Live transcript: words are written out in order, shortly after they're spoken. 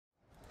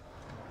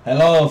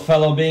Hello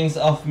fellow beings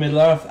of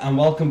Middle-earth and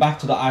welcome back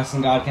to the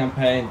Isengard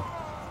campaign.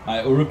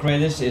 My Uruk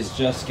Raiders is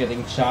just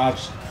getting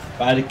charged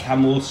by the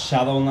Camul's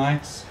Shadow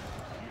Knights.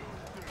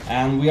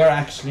 And we are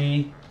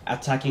actually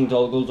attacking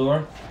Dol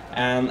Guldur,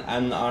 and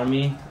an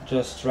army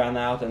just ran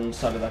out and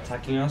started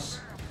attacking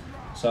us.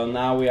 So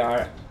now we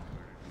are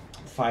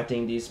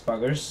fighting these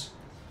buggers.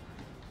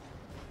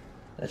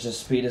 Let's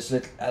just speed this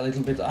a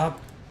little bit up.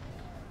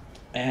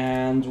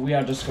 And we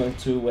are just going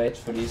to wait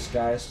for these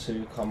guys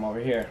to come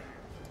over here.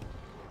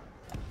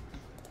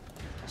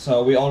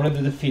 So we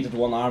already defeated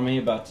one army,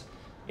 but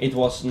it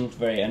wasn't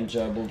very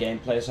enjoyable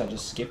gameplay, so I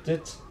just skipped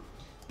it.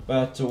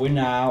 But we're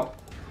now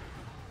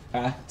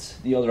at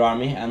the other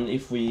army, and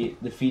if we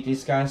defeat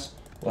these guys,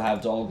 we'll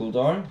have Dol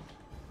Guldur.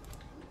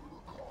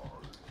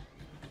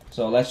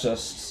 So let's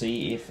just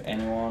see if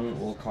anyone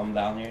will come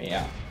down here.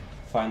 Yeah,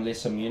 finally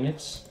some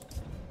units.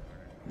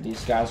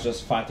 These guys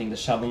just fighting the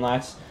Shadow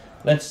Knights.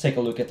 Let's take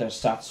a look at their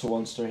stats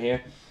once they're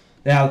here.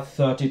 They have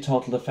 30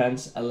 total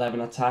defense, 11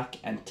 attack,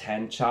 and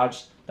 10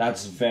 charge.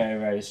 That's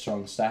very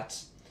strong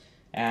stats.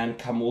 And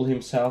Camul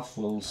himself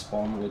will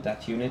spawn with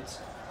that unit.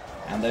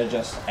 And they're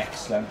just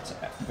excellent,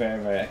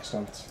 very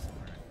excellent.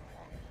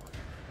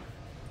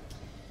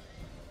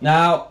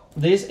 Now,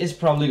 this is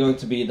probably going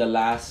to be the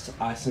last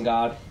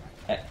Isengard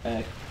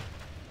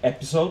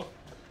episode.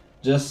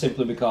 Just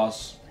simply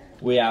because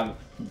we are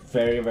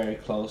very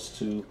close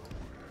to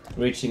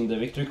reaching the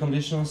victory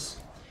conditions.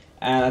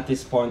 And at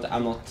this point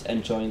I'm not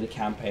enjoying the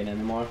campaign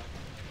anymore.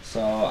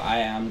 So I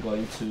am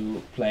going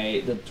to play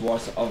the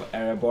Dwarves of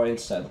Erebor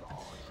instead.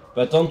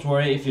 But don't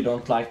worry if you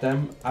don't like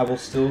them. I will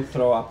still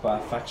throw up a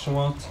faction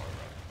vote,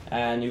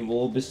 and you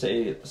will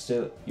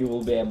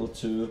be able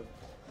to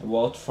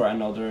vote for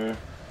another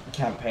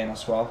campaign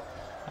as well.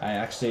 I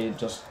actually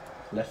just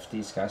left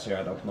these guys here.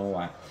 I don't know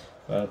why,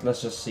 but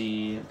let's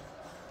see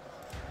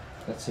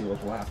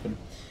what will happen.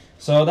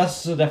 So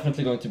that's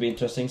definitely going to be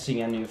interesting,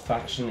 seeing a new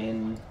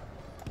faction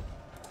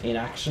in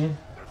action.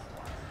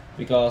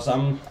 Because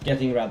I'm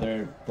getting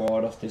rather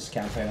bored of this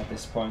campaign at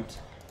this point.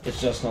 It's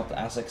just not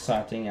as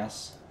exciting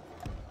as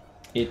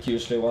it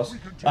usually was.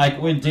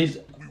 Like we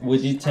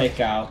did take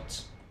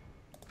out.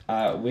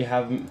 We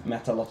have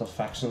met a lot of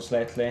factions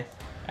lately,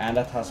 and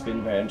that has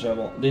been very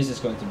enjoyable. This is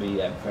going to be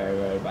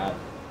very bad.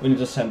 We need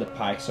to send the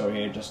pikes over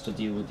here just to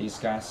deal with these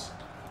guys.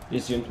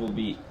 This unit will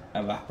be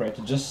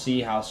evaporated. Just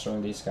see how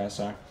strong these guys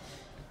are.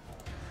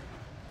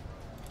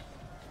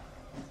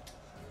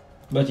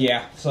 But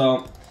yeah,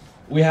 so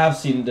we have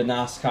seen the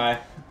nazg-hai.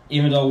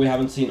 Even though we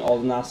haven't seen all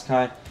the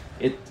nazg-hai,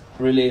 it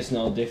really is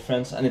no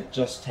difference, and it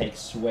just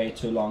takes way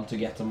too long to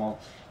get them all.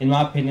 In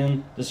my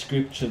opinion, the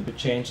script should be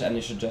changed, and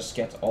you should just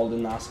get all the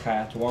nazg-hai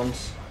at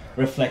once,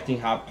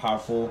 reflecting how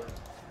powerful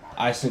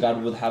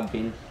Isengard would have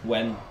been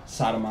when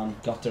Sauron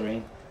got the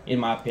ring. In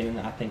my opinion,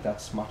 I think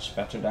that's much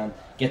better than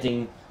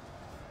getting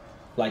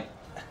like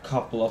a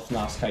couple of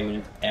nazg-hai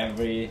units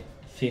every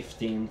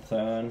 15th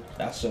turn.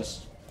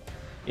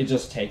 It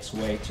just takes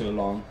way too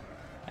long.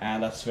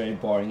 And that's very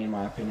boring in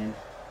my opinion.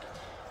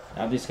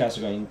 Now these guys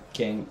are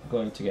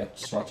going to get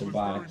slaughtered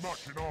by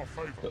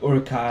the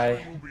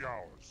Uruk-hai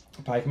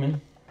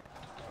pikemen.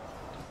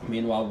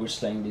 Meanwhile we're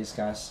slaying these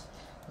guys.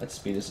 Let's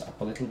speed this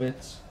up a little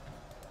bit.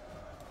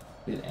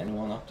 Did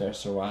anyone up there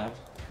survive?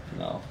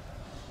 No.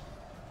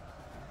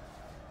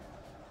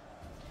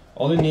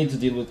 All you need to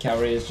deal with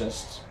cavalry is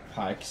just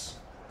pikes.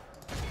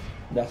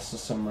 That's the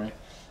summary.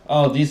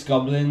 Oh, these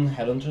goblin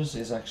headhunters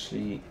is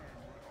actually...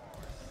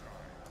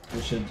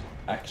 We should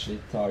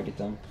actually target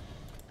them,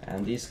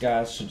 and these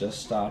guys should just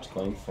start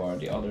going for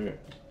the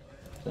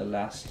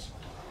last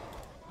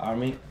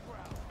army.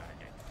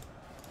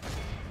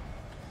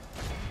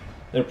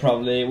 They're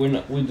probably we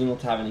do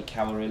not have any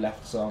cavalry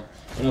left, so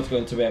we're not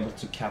going to be able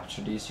to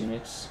capture these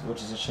units,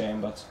 which is a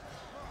shame. But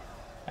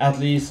at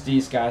least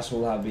these guys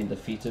will have been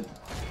defeated.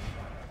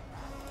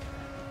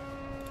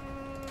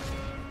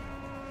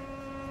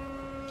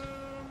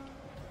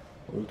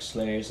 Uruk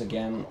Slayers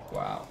again.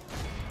 Wow.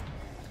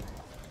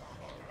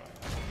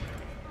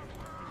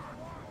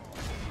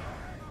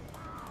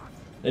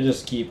 They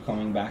just keep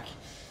coming back.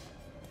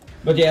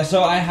 But yeah,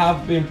 so I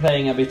have been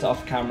playing a bit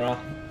off camera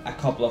a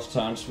couple of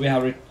turns. We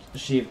have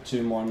received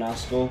 2 more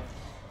nazgul,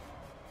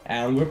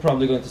 and we're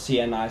probably going to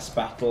see a nice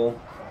battle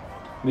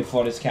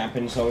before this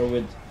campaign is over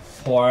with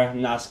 4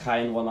 nazg-hai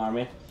in one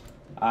army.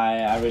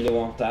 I really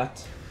want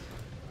that,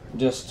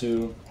 just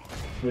to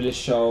really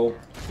show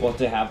what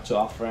they have to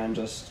offer and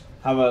just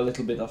have a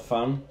little bit of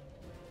fun.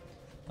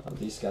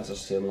 These guys are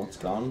still not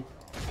gone.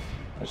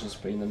 Let's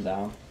just bring them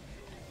down.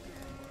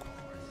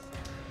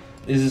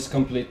 This is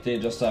completely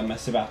just a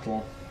messy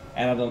battle,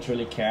 and I don't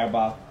really care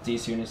about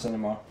these units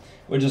anymore.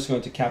 We're just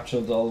going to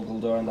capture Dol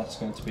Guldur, and that's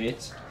going to be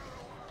it.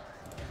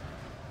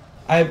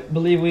 I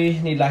believe we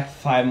need like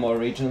 5 more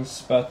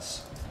regions,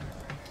 but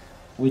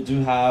we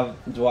do have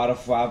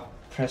Dwarf Wab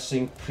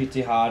pressing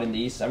pretty hard in the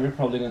east, and we're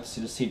probably going to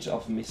see the siege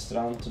of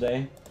Mistran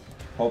today.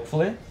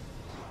 Hopefully.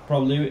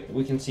 Probably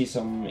we can see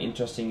some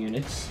interesting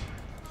units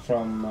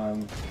from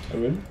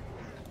Arun.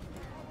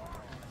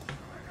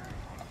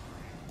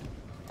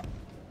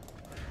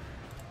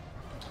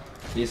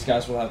 These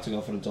guys will have to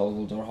go for the Dol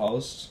Guldur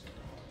host.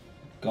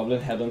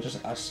 Goblin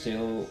headhunters are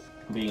still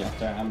being up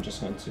there. I'm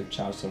just going to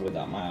charge them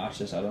without my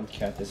archers. I don't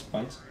care at this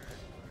point.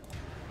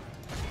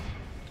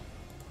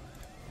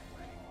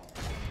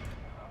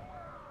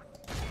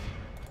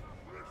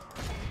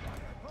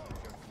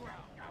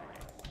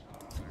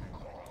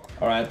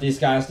 Alright, these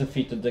guys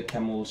defeated the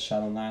Camul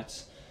Shadow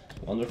Knights.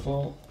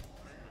 Wonderful.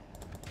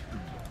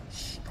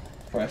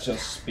 Let's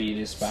just speed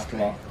this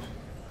battle up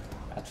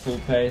at full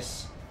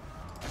pace.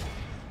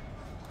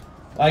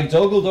 Like,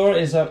 Dol Guldur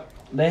is a...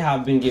 They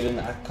have been given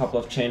a couple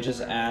of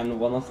changes, and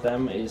one of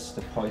them is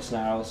the poison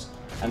arrows,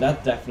 and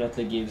that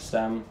definitely gives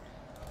them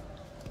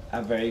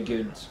a very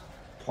good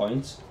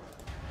point,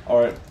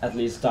 or at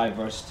least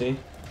diversity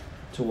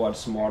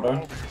towards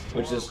Mordor,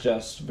 which is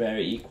just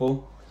very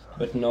equal,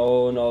 but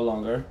no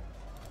longer.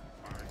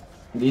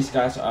 These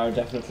guys are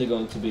definitely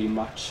going to be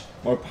much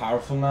more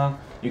powerful now.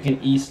 You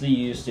can easily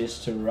use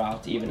this to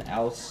rout even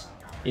elves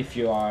if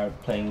you are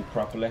playing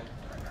properly,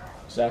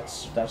 so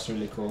that's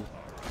really cool.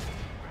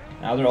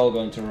 Now they're all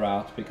going to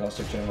rout because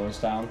the general is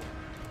down.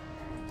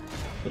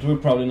 But we're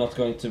probably not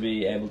going to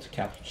be able to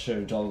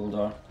capture Dol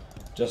Guldur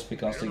just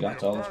because they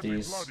got all of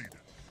these.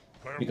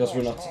 Because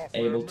we're not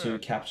able to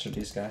capture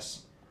these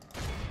guys.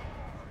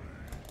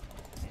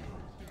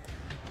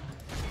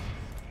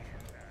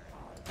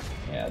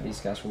 Yeah, these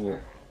guys will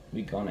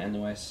be gone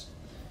anyways.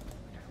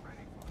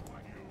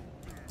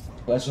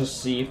 Let's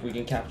just see if we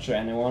can capture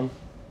anyone.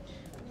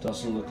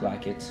 Doesn't look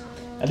like it.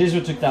 At least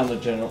we took down the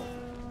general.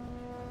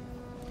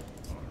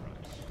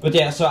 But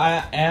yeah, so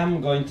I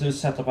am going to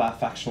set up a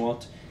faction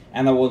vote,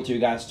 and I want you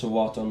guys to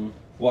vote on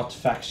what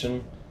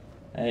faction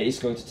is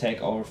going to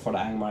take over for the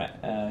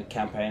Angmar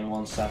campaign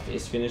once that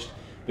is finished,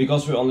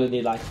 because we only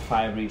need like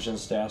 5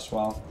 regions there as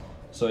well,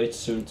 so it's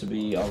soon to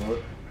be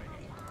over.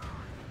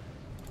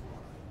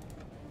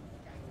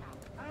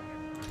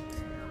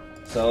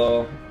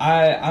 So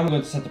I'm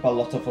going to set up a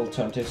lot of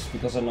alternatives,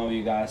 because I know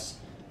you guys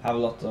have a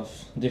lot of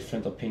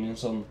different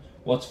opinions on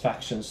what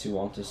factions you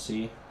want to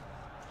see.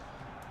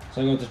 So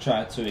I'm going to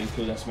try to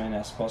include as many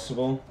as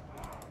possible.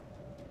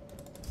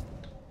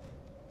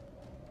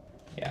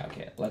 Yeah,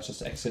 okay, let's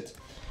just exit.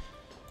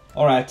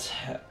 Alright,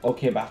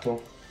 okay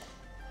battle.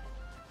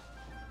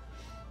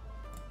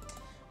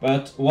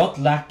 But what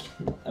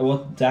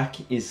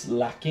DaC is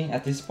lacking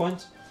at this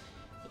point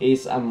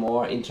is a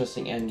more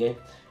interesting endgame.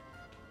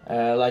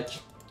 Like,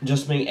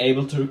 just being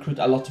able to recruit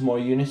a lot more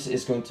units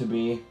is going to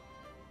be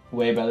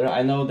way better.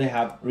 I know they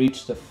have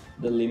reached the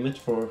limit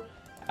for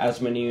as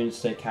many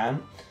units they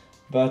can,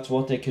 but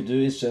what they could do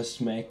is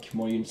just make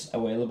more units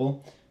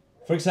available.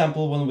 For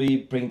example, when we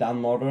bring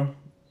down Mordor,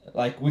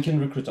 like, we can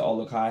recruit the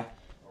nazg-hai,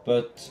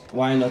 but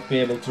why not be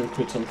able to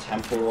recruit some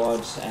Temple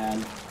Wards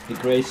and the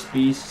Grace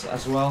Beasts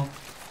as well?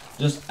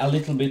 Just a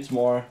little bit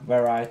more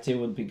variety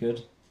would be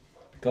good,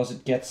 because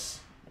it gets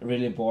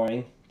really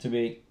boring, to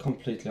be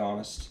completely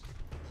honest.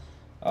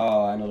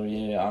 Oh, another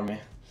army.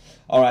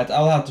 Alright,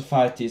 I'll have to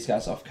fight these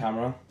guys off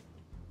camera.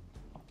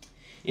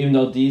 Even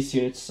though these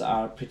units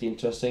are pretty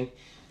interesting,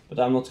 but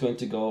I'm not going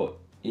to go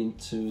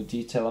into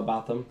detail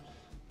about them.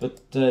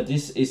 But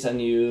this is a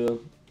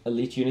new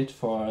elite unit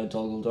for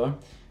Dol Guldur.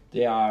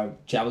 They are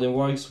Javelin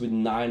Wargs with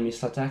 9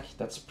 missile attack,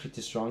 that's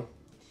pretty strong.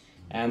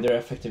 And they're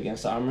effective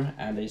against armor,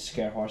 and they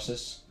scare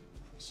horses.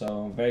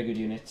 So, very good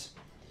unit.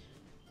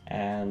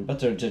 But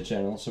they're the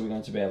general, so we're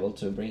going to be able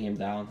to bring him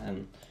down,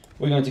 and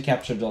we're going to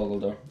capture Dol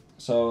Guldur.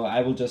 So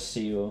I will just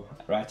see you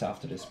right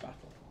after this battle.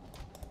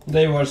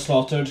 They were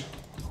slaughtered.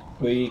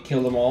 We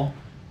killed them all.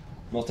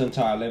 Not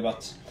entirely,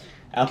 but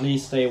at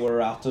least they were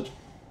routed.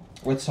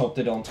 Let's hope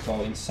they don't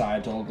go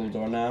inside Dol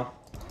Guldur now.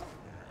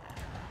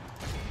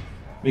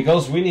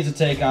 Because we need to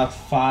take out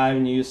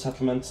 5 new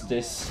settlements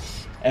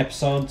this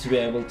episode to be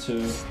able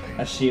to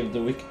achieve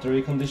the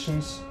victory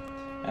conditions.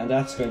 And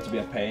that's going to be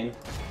a pain.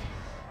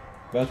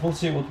 But we'll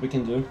see what we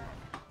can do.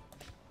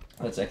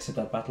 Let's exit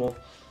that battle.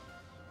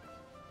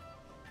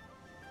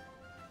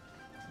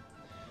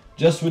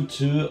 Just with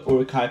 2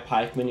 Uruk-hai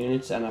pikeman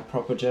units and a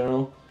proper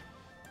general,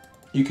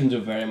 you can do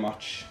very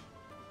much.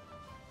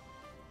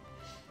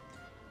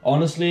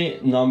 Honestly,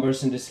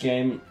 numbers in this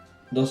game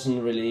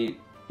doesn't really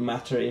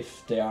matter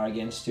if they are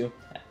against you.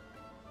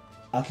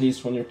 At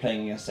least when you're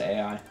playing against the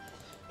AI.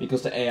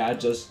 Because the AI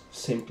just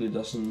simply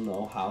doesn't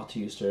know how to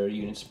use their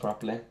units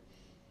properly.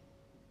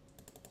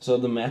 So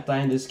the meta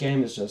in this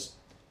game is just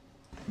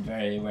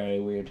very, very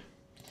weird.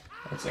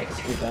 Let's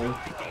execute them.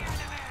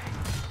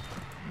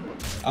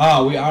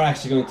 Ah, we are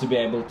actually going to be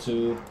able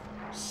to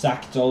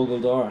sack Dol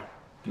Guldur.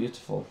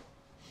 Beautiful.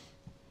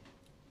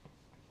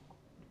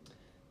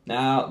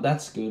 Now,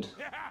 that's good.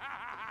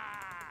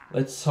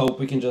 Let's hope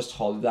we can just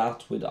hold it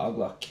out with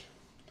Ugluk.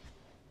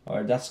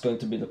 Or that's going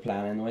to be the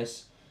plan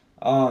anyways.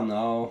 Oh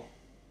no.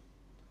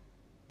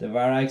 The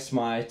Varrics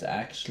might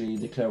actually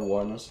declare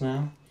war on us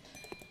now.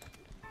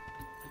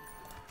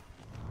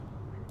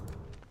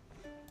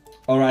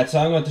 Alright, so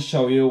I'm going to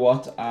show you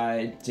what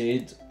I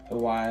did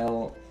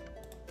while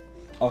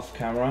off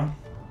camera.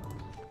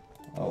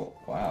 Oh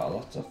wow, a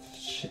lot of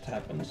shit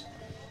happened.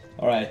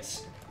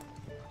 Alright.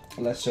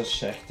 let's just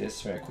check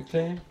this very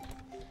quickly.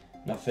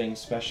 Nothing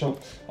special.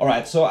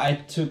 Alright, so I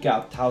took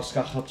out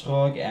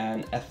Tauska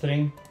and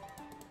Ethring.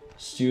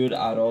 Stewed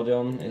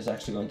Arodion is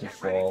actually going to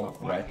fall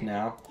right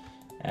now.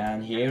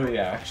 And here we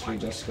are actually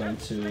just going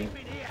to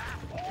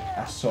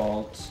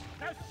assault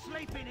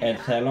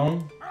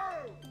Edthelon.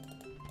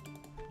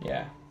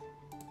 Yeah.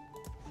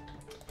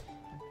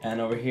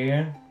 And over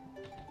here...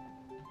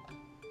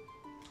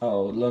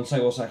 Oh,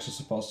 Lundsag was actually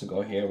supposed to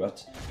go here,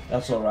 but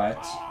that's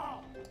alright.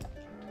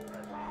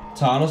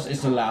 Thanos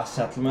is the last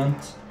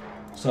settlement.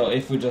 So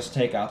if we just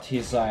take out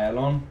his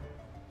Ialon,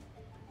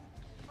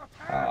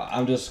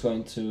 I'm just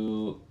going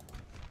to...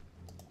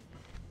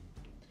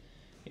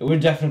 We're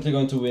definitely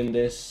going to win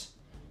this.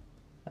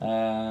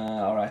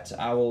 Alright,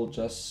 I will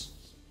just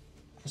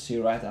see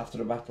you right after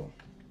the battle.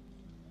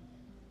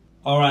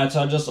 Alright,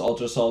 so I just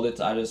ultra-sold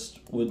it. I just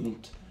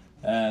wouldn't...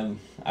 I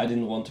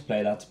didn't want to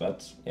play that,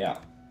 but yeah.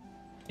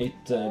 It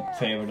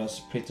favored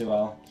us pretty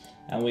well.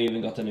 And we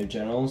even got a new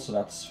general, so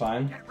that's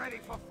fine.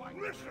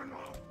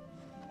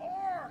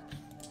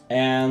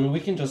 And we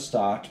can just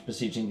start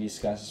besieging these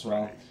guys as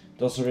well.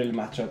 Doesn't really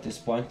matter at this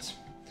point.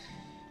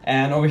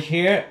 And over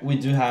here we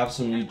do have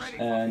some new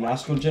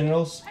Nazgul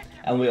generals,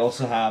 and we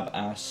also have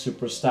a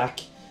super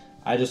stack.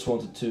 I just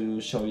wanted to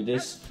show you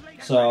this.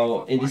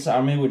 So in this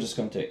army we're just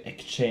going to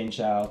exchange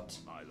out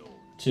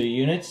 2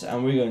 units,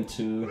 and we're going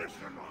to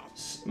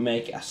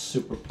make a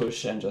super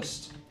push and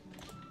just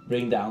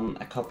bring down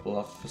a couple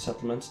of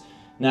settlements.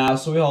 Now,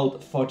 so we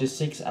hold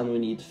 46 and we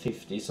need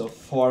 50, so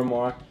 4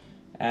 more.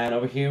 And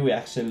over here we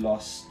actually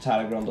lost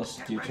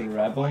Taragrondos due to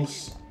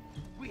rebels.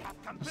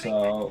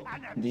 So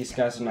these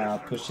guys are now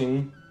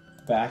pushing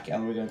back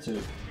and we're going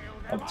to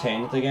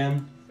obtain it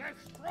again.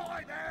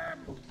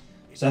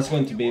 So that's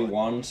going to be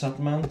 1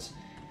 settlement.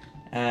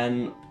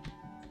 And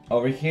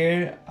over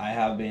here I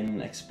have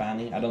been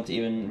expanding. I don't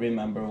even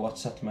remember what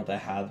settlement I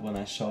had when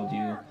I showed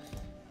you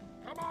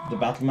the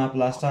battle map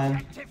last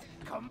time.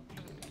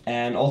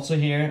 And also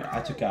here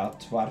I took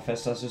out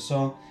Varfest, as you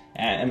saw,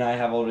 and I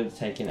have already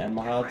taken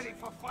Enmahad,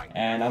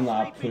 and I'm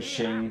now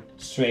pushing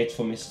straight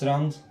for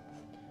Mistrand,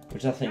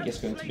 which I think is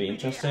going to be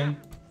interesting.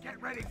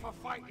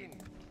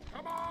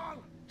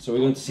 So we're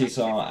going to see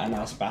a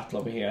nice battle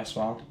over here as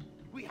well.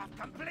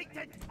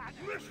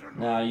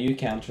 Now you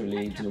can't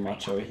really do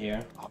much over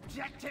here.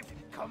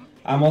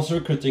 I'm also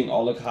recruiting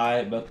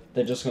nazg-hai, but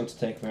they're just going to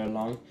take very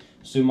long,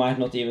 so you might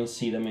not even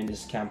see them in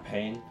this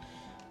campaign.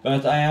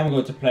 But I am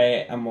going to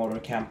play a modern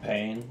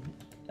campaign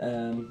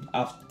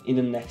in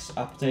the next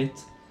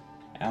update,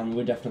 and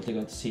we're definitely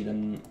going to see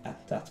them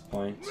at that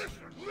point.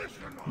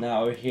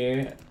 Now over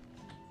here,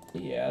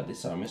 yeah,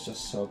 this army is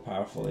just so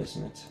powerful,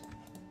 isn't it?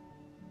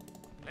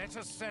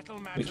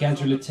 We can't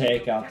really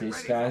take out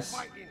these guys.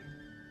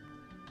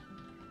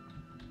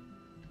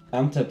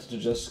 I'm tempted to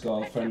just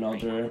go for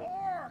another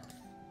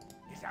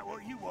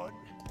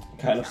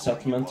kind of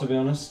settlement, to be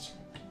honest.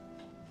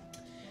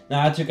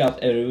 Now I took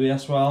out Erui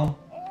as well.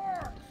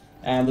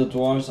 And the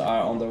dwarves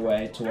are on their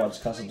way towards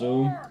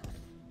Khazad-dûm.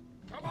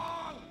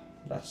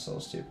 That's so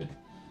stupid.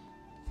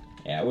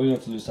 Yeah, we're going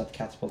to lose that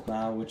catapult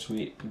now, which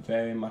we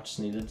very much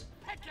needed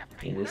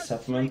in this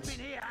settlement.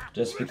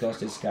 Just because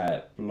this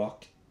guy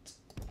blocked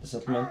the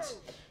settlement.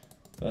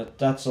 But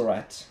that's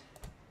alright.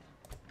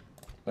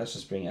 Let's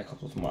just bring a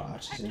couple of more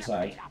archers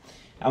inside.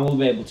 And we'll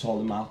be able to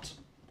hold them out.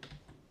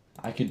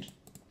 I could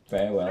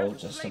very well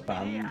just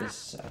abandon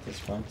this at this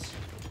point.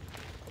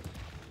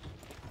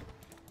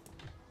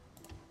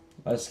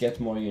 Let's get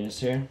more units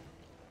here.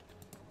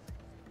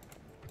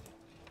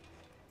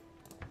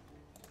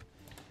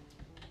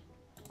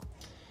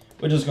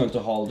 We're just going to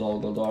hold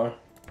Dol Guldur.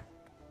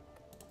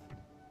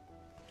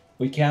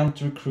 We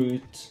can't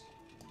recruit...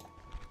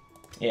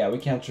 Yeah, we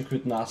can't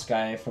recruit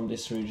nazg-hai from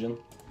this region.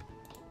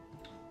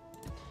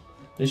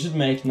 They should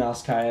make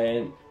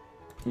nazg-hai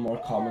more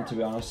common, to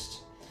be honest.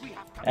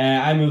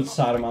 I moved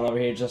Saruman over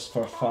here just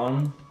for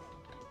fun.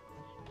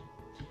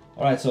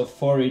 Alright, so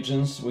 4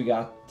 regions. We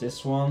got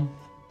this one.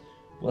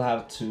 We'll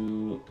have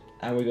to,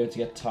 and we're going to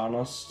get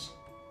Tarnost.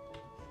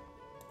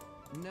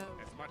 No.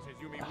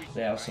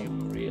 They have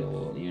some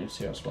real units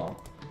here as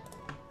well.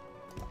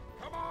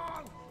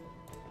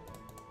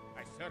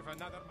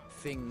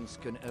 Things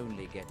can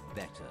only get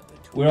better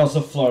between. We're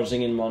also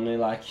flourishing in money,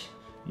 like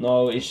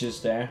no issues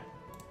there.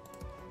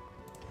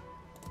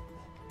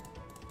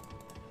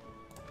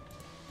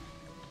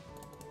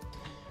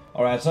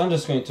 Alright, so I'm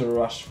just going to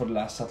rush for the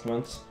last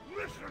settlement.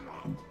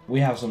 We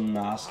have some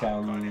nazg-hai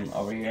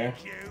over here.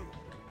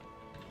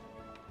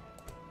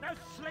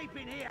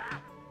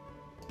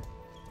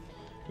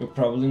 We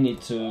probably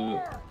need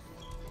to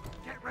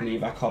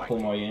leave a couple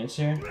more units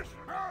here.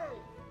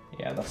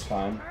 Yeah, that's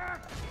fine.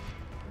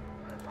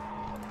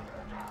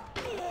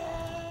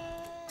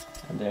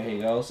 And there he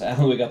goes.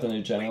 And we got a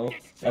new general.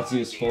 That's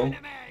useful.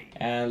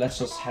 And let's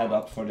just head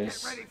up for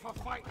this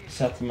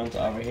settlement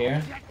over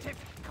here.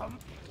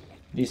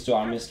 These 2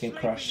 armies can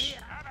crush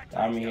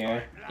the army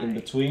here in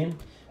between.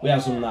 We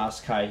have some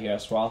nazg-hai here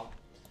as well,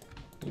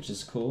 which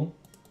is cool.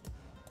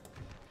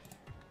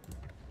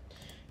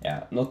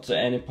 yeah, not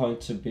any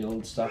point to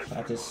build stuff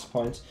at this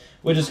point.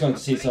 We're just going to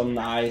see some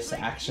nice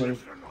action,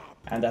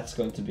 and that's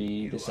going to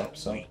be this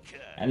episode.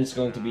 And it's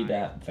going to be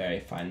the very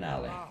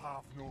finale.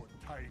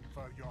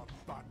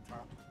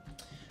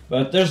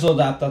 But there's no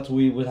doubt that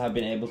we would have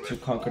been able to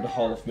conquer the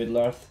whole of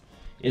Middle-earth.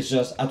 It's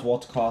just at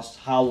what cost?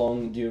 How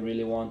long do you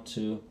really want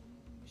to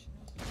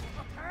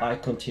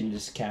like continue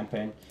this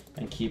campaign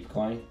and keep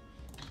going?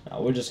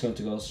 No, we're just going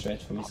to go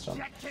straight for Mistral.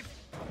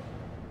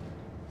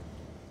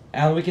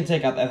 And we can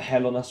take out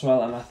Helon as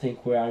well, and I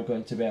think we are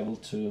going to be able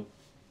to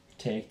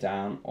take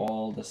down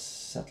all the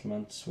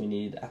settlements we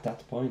need at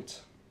that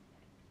point.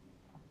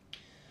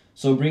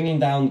 So bringing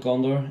down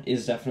Gondor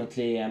is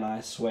definitely a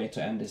nice way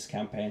to end this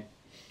campaign,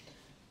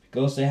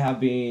 because they have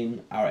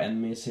been our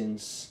enemy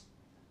since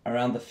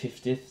around the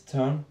 50th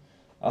turn.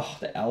 Oh,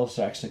 the elves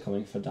are actually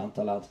coming for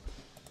Dantalad.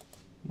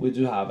 We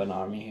do have an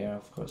army here,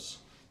 of course.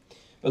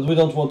 But we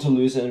don't want to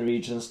lose any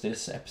regions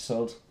this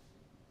episode.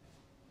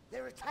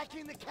 They're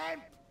attacking the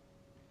camp!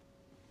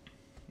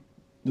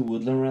 The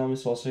Woodland Realm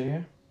is also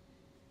here.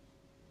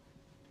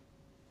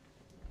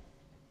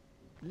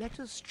 Let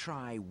us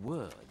try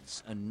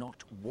words and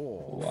not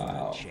war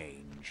Wow. for a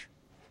change.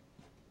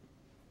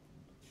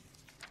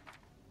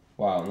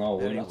 Wow, no,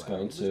 we're Very not well.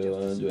 going It was to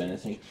just a do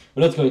anything.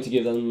 We're not going to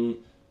give them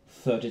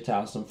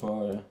 30,000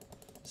 for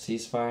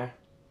ceasefire.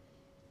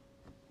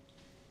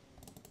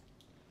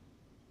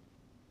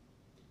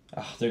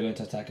 Ah, they're going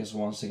to attack us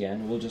once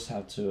again. We'll just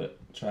have to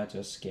try to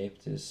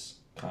escape this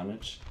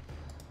carnage.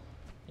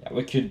 Yeah,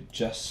 we could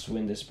just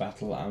win this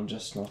battle. I'm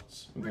just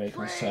not very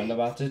concerned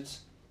about it.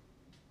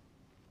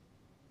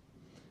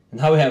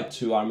 And now we have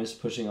two armies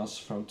pushing us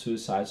from two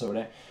sides over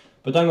there.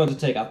 But I'm going to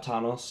take out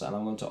Thanos and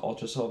I'm going to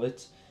auto-solve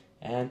it.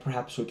 And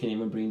perhaps we can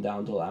even bring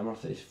down Dol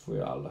Amroth if we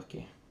are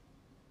lucky.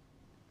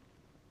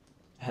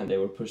 And they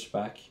were pushed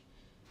back.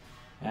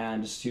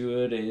 And the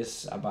steward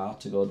is about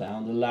to go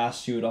down. The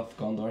last steward of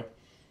Gondor.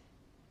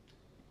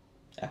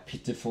 A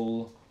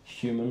pitiful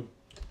human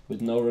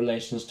with no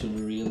relations to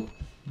the real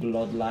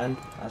bloodline,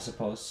 I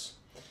suppose.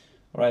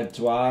 Alright,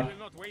 Dwar.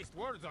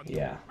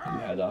 Yeah, you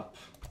head up.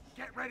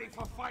 Get ready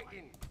for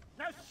fighting!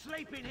 No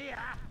sleeping here!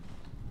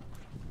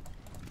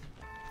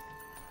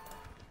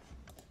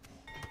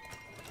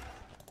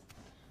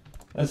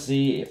 Let's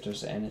see if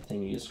there's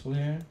anything useful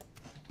here.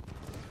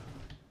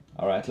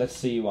 Alright, let's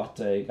see what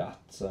they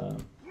got.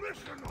 Listen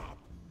up!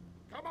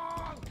 Come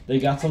on! They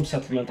got some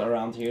settlement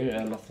around here,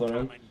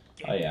 Lothlorien.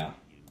 Oh yeah,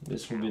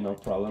 this will be no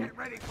problem. Get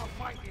ready for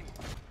fighting!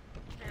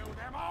 Kill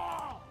them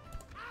all!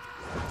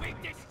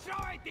 We've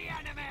destroyed the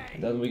enemy!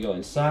 Then we go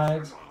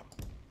inside,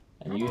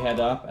 and you head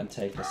up and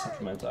take a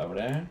settlement over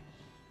there.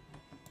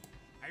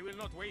 I will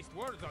not waste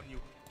words on you.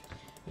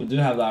 We do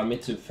have the army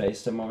to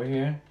face them over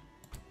here.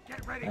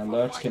 Get ready And for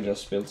Lurch can fighting.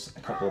 just build a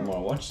couple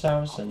more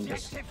watchtowers and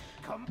just Objective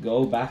come.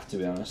 go back, to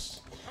be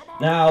honest.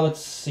 Now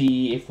let's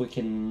see if we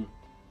can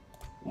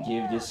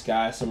give this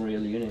guy some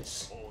real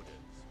units.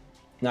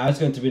 Now it's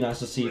going to be nice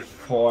to see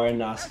 4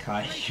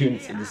 nazg-hai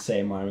units in the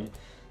same army.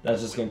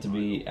 That's just going to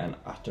be an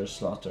utter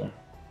slaughter.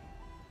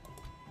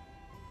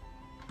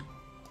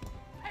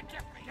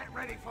 Get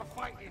ready for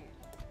fighting!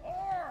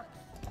 Orcs!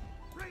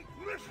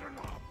 Listen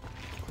up!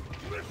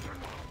 Listen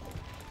up!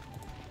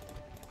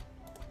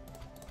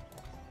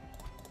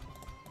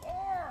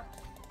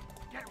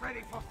 Orcs! Get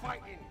ready for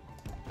fighting!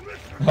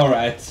 Listen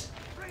Alright,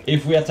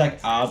 if we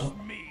attack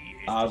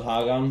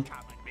Ardhagan,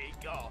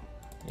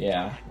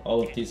 yeah,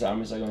 all of these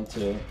armies are going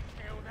to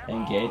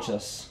engage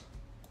us.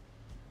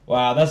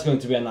 Wow, that's going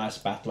to be a nice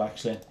battle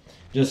actually.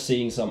 Just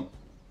seeing some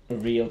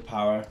real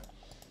power.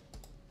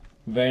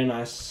 Very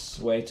nice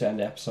way to end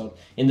the episode.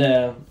 In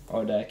the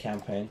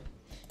campaign.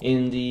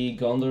 In the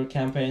Gondor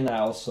campaign I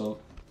also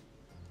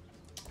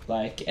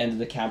like ended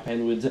the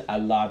campaign with a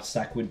large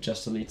stack with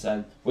just elites,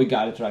 and we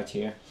got it right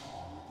here.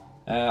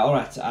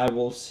 Alright, I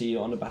will see you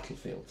on the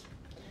battlefield.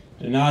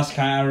 The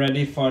nazg-hai are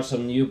ready for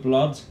some new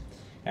blood,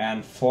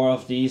 and 4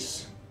 of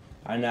these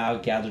are now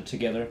gathered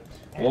together.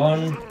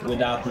 1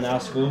 without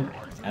Nazgul,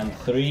 and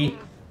 3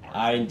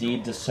 are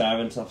indeed the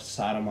servants of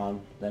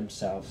Saruman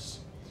themselves.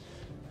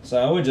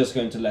 So we're just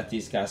going to let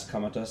these guys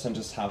come at us and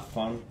just have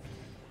fun,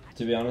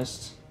 to be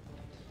honest.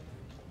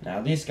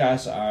 Now these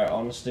guys are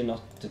honestly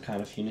not the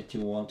kind of unit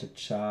you want to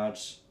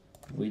charge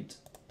with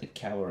the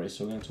cavalry,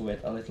 so we're going to wait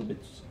a little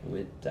bit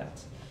with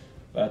that.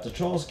 But the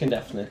trolls can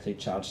definitely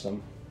charge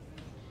them.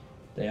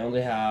 They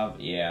only have,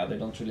 yeah, they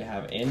don't really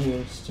have any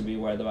units to be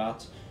worried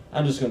about.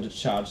 I'm just going to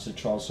charge the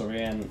trolls over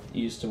here and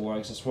use the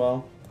wargs as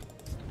well.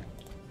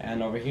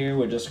 And over here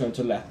we're just going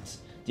to let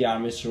the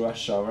armies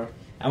rush over.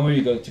 And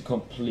we're going to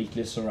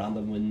completely surround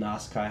them with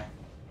nazg-hai.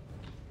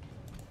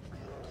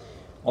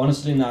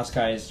 Honestly,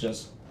 nazg-hai is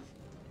just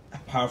a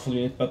powerful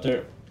unit,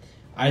 but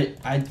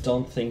I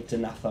don't think the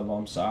Natha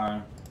bombs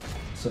are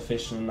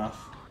sufficient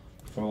enough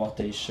for what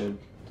they should.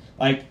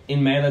 Like,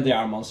 in melee they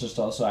are monsters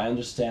though, so I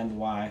understand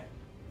why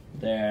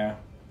their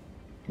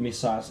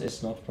missiles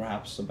is not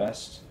perhaps the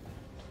best.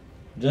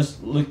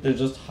 Just look, they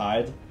just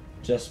hide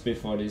just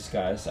before these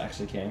guys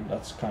actually came.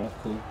 That's kind of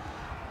cool.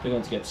 They're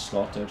going to get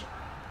slaughtered.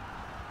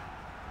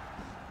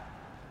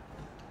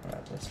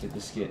 Alright, let's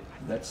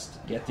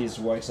get these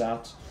wargs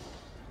out.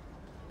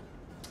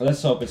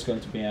 Let's hope it's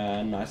going to be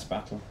a nice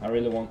battle. I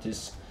really want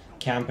this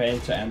campaign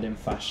to end in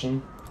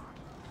fashion.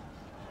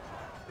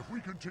 If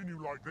we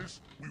continue like this,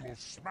 we will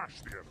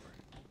smash the enemy.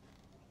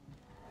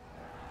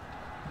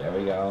 There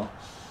we go.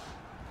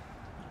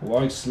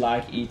 Wargs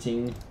like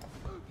eating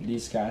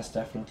these guys,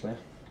 definitely.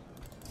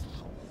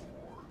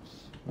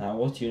 Now,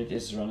 what unit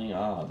is running?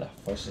 Ah, the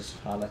Forces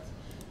Palette.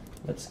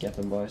 Let's get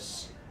them,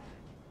 boys.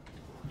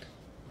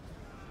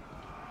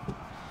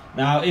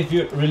 Now, if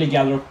you really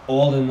gather up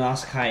all the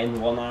nazg-hai in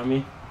one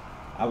army,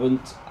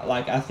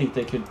 I think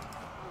they could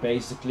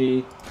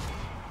basically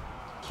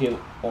kill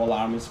all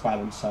armies by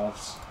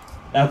themselves.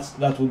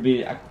 That would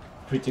be a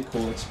pretty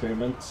cool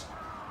experiment.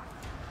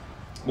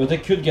 But they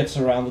could get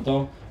surrounded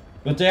though.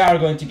 But they are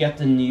going to get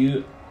the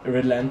new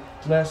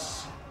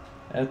relentless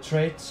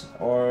trait,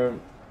 or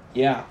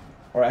yeah,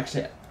 or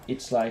actually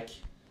it's like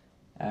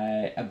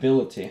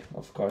ability,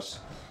 of course.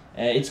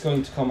 It's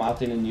going to come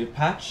out in a new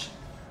patch.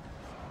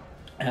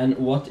 And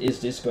what is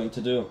this going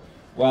to do?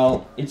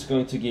 Well, it's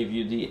going to give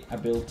you the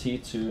ability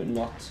to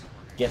not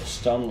get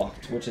stun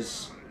locked, which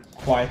is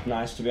quite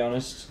nice, to be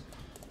honest.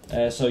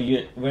 So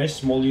very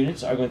small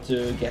units are going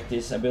to get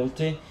this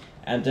ability,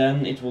 and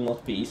then it will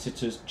not be easy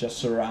to just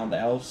surround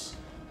elves,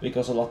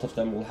 because a lot of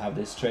them will have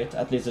this trait,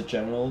 at least the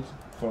general,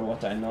 for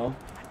what I know.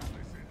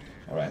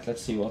 Alright,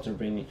 let's see what they're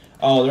bringing.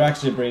 Oh, they're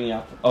actually bringing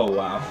up... Oh,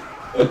 wow.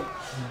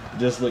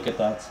 Just look at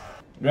that.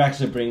 They're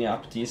actually bringing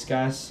up these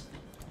guys,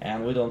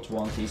 and we don't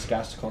want these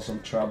guys to cause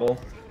some trouble.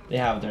 They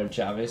have their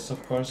javis,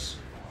 of course.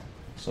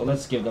 So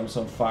let's give them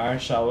some fire,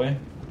 shall we?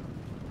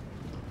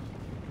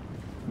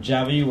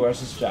 Javi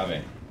versus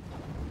Javi.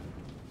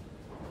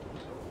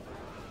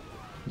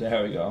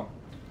 There we go.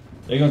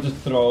 They're going to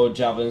throw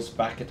javelins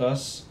back at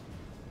us.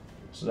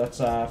 So that's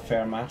a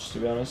fair match, to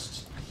be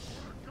honest.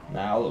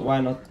 Now, why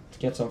not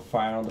get some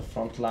fire on the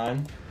front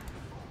line?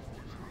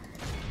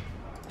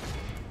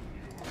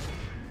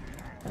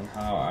 And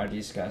how are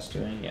these guys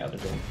doing? Yeah, they're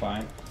doing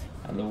fine.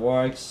 And the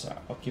wargs are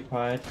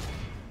occupied.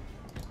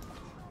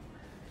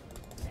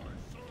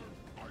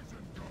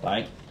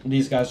 Like,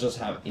 these guys just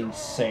have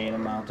insane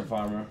amount of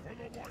armor.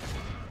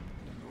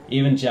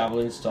 Even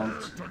javelins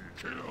don't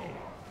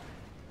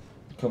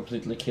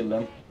completely kill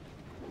them.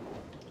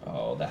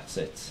 Oh, that's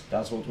it.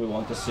 That's what we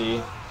want to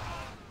see.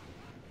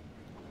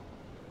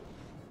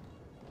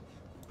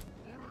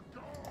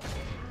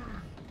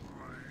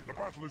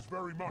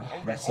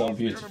 Oh, that's so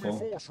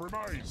beautiful.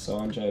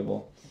 So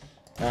enjoyable.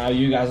 Now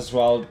you guys as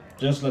well,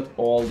 just let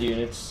all the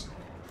units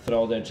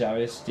throw their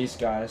javis. These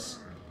guys.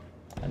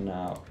 And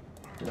now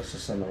let's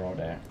just send them over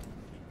there.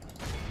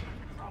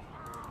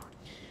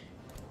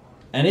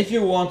 And if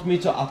you want me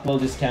to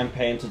upload this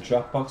campaign to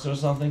Dropbox or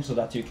something, so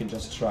that you can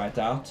just try it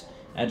out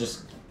and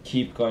just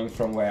keep going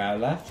from where I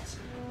left,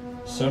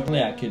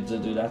 certainly I could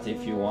do that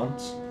if you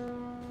want.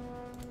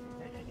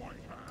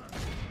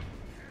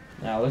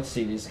 Now let's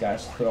see these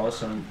guys throw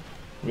some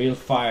real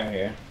fire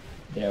here.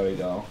 There we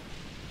go.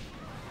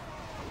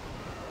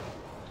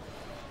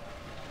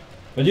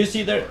 But you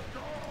see, they're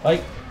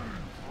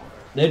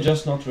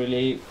just not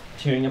really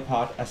tearing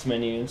apart as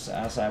many units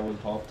as I would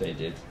hope they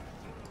did.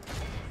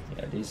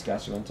 Yeah, these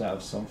guys are going to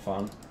have some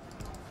fun.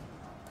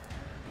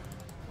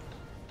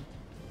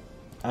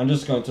 I'm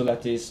just going to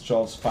let these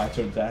trolls fight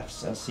their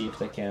deaths and see if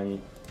they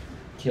can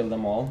kill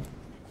them all.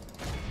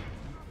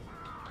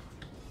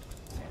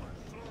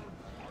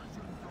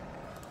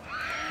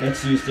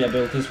 Let's use the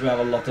abilities. We have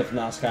a lot of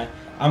nazg-hai.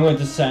 I'm going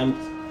to send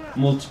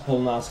multiple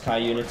nazg-hai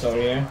units over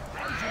here.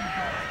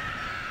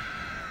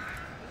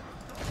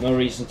 No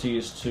reason to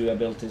use 2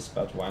 abilities,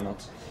 but why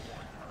not?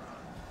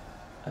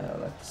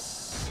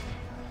 Let's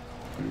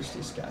use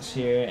these guys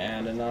here,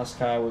 and the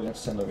nazg-hai we're going to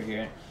send over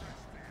here.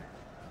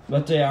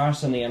 But they are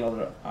sending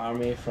another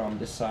army from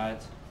this side,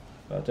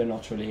 but they're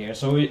not really here.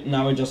 So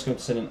now we're just going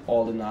to send in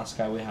all the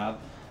nazg-hai we have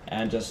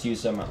and just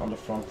use them on the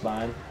front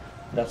line.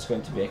 That's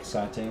going to be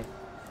exciting.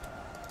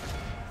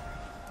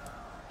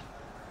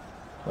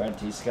 Where are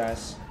these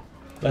guys?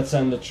 Let's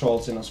send the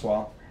trolls in as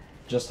well.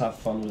 Just have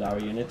fun with our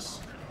units.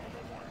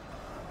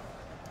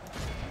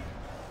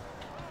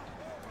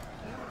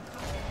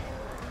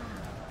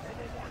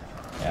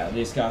 Yeah,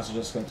 these guys are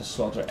just going to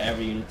slaughter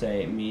every unit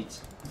they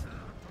meet.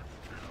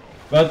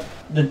 But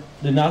the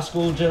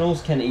Nazgul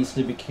generals can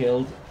easily be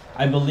killed.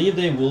 I believe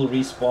they will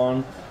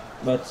respawn,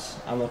 but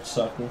I'm not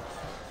certain.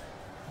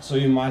 So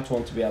you might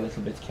want to be a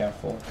little bit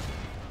careful.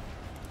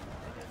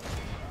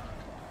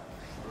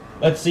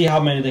 Let's see how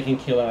many they can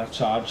kill at a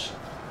charge.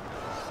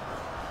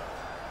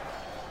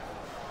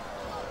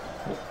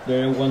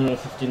 They're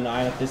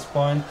 159 at this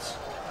point.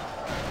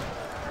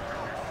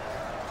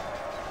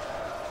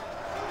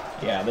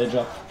 Yeah, they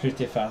dropped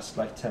pretty fast,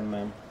 like 10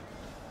 men.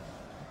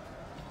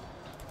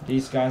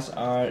 These guys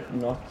are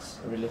not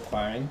really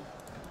firing.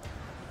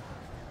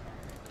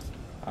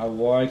 Our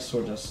wargs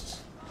were just...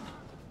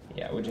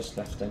 yeah, we just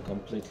left them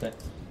completely.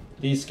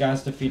 These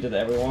guys defeated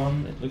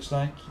everyone, it looks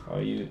like.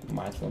 Or you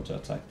might want to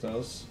attack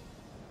those.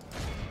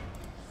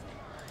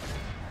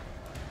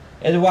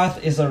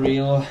 Edwath is a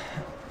real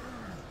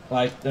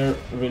like they're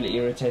really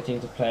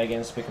irritating to play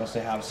against because they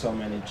have so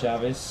many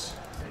Javis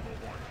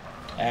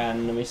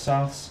and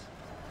missiles,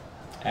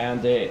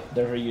 and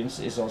their units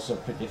is also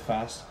pretty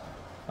fast.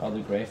 Oh, the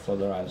Grey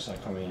Flood Riders are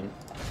coming in.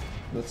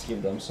 Let's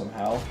give them some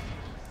hell.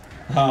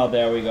 Oh,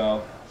 there we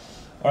go.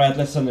 Alright,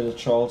 let's send in the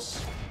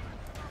trolls.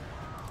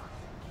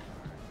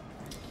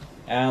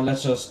 And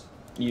let's just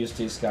use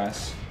these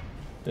guys.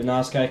 The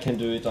nazg-hai can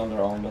do it on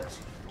their own, but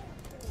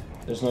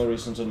there's no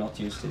reason to not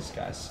use these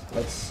guys.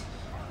 Let's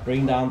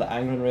bring down the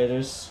Angron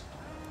Raiders.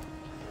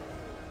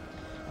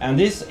 And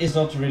this is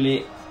not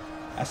really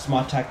a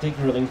smart tactic,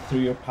 running through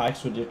your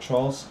pikes with your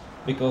trolls,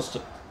 because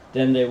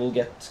then they will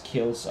get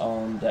kills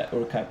on the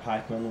Uruk-hai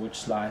pikemen,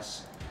 which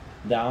lies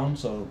down,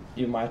 so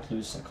you might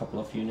lose a couple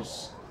of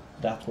units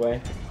that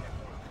way.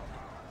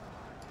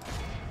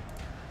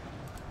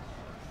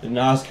 The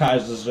nazg-hai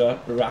is just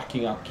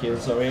racking up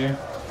kills over here.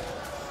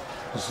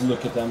 Just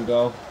look at them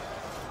go.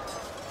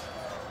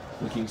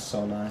 Looking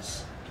so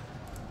nice.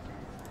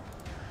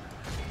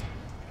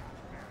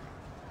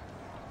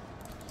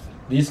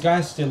 These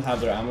guys still have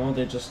their ammo,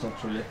 they're just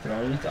not really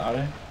throwing it, are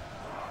they?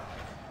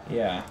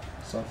 Yeah,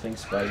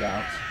 something's bugged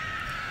out.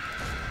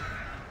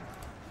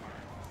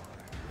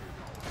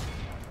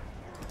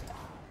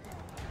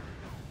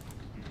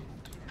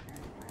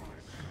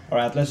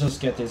 Alright, let's just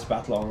get this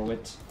battle over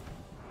with.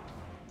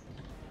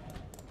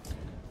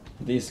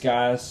 These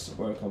guys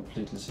were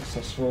completely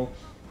successful.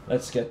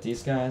 Let's get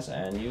these guys,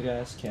 and you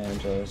guys can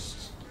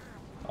just...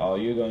 Oh,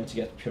 you're going to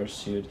get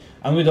pursued.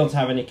 And we don't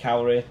have any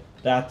cavalry.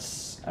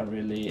 That's a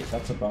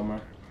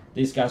bummer.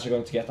 These guys are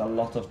going to get a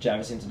lot of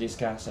Javis into these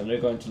guys, and they're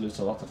going to lose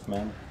a lot of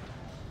men.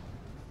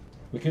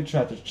 We could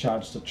try to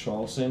charge the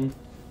trolls in,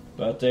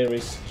 but they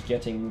risk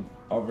getting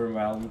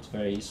overwhelmed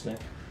very easily.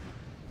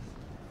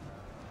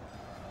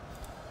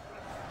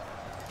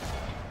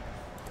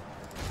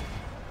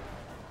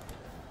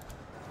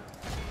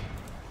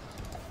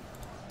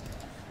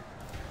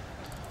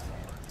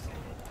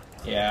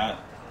 Yeah,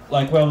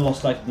 like we have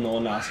lost like no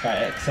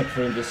nazg-hai except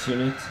for in this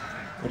unit,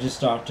 which is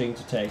starting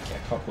to take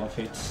a couple of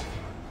hits.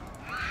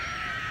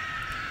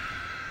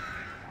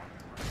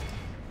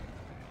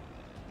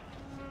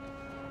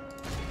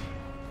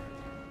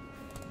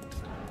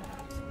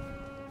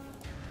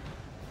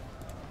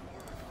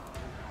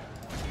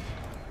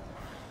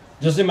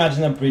 Just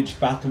imagine a bridge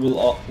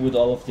battle with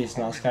all of these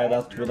nazg-hai.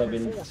 That would have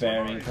been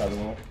very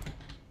incredible.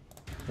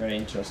 Very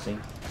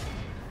interesting.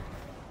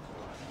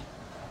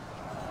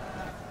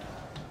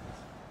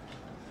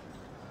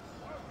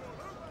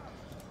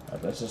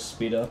 Let's just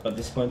speed up at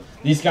this point.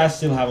 These guys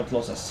still haven't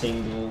lost a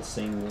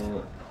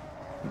single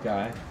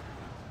guy.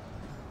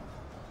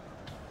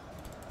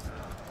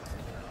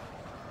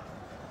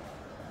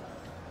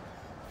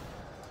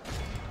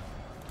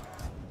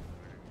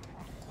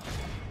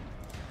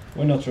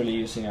 We're not really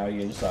using our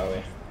units, are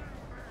we?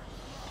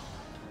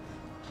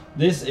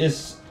 This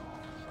is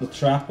the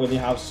trap when you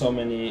have so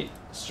many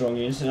strong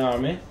units in an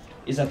army,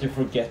 is that you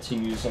forget to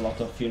use a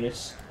lot of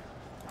units.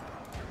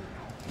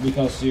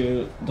 Because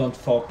you don't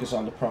focus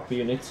on the proper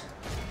unit,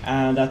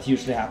 and that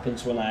usually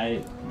happens when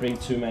I bring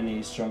too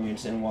many strong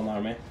units in one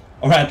army.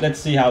 Alright, let's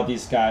see how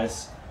these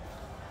guys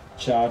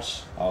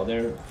charge. Oh,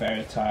 they're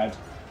very tired,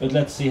 but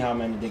let's see how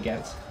many they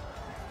get.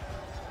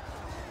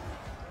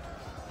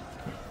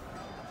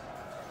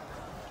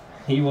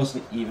 He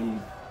wasn't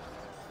even...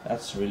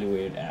 That's really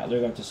weird. Yeah, they're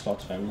going to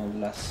slaughter them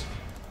nonetheless.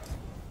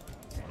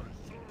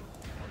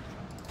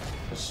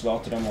 Just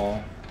slaughter them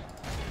all.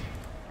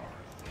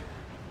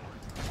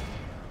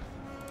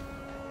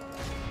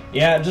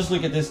 Yeah, just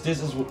look at this.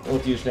 This is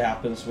what usually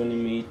happens when you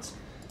meet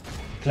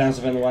clans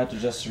of NY, to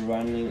just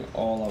running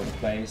all over the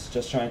place,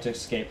 just trying to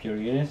escape your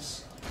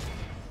units,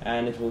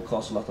 and it will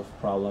cause a lot of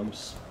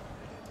problems.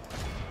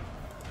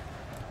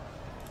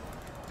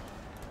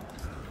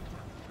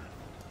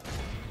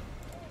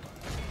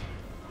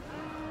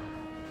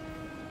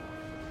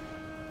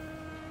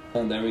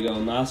 And there we go,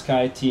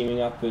 nazg-hai teaming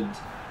up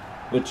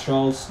with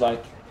trolls.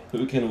 Like,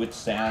 who can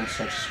withstand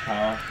such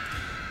power?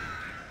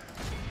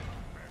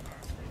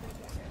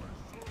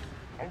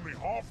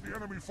 The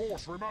enemy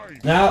force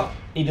remains. Now,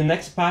 in the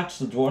next patch,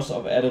 the Dwarves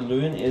of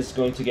Erebor is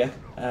going to get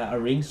a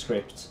ring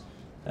script.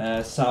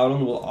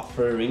 Sauron will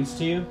offer rings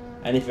to you,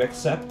 and if you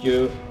accept,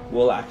 you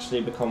will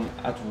actually become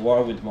at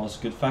war with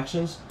most good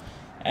factions.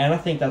 And I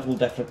think that will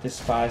definitely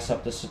spice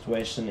up the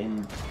situation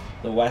in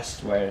the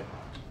West, where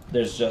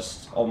there's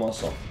just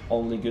almost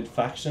only good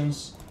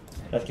factions.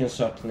 That can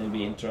certainly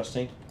be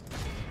interesting.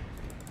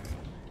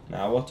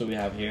 Now, what do we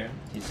have here?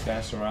 These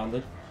guys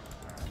surrounded.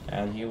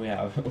 And here we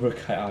have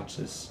Uruk-hai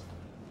archers.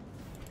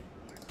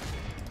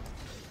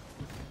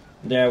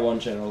 There one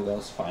general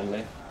goes,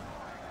 finally.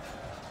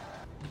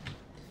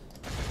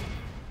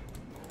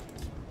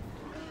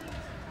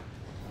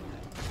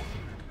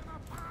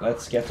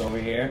 Let's get over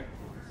here.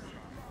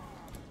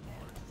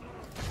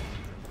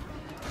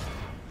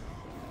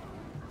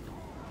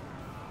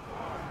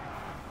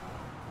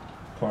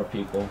 Poor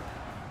people.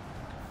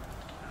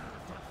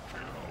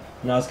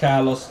 nazg-hai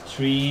lost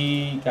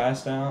 3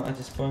 guys down at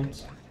this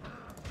point.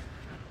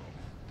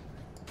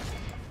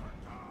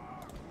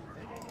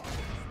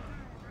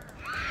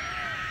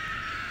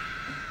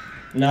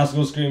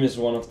 Nazg-hai is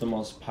one of the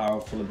most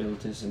powerful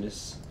abilities in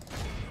this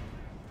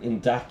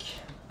in DaC.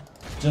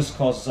 Just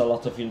causes a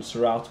lot of units to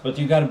rout, but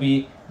you gotta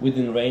be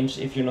within range.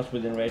 If you're not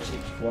within range,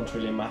 it won't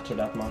really matter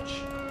that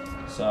much.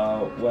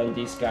 So when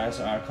these guys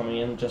are coming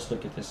in, just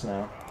look at this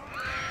now.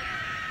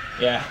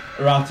 Yeah,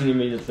 routing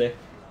immediately.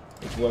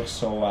 It works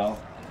so well.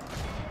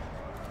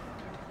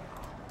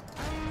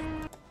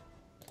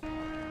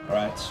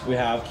 Alright, we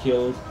have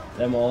killed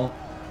them all.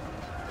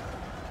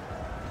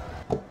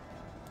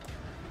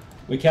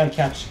 We can't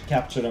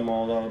capture them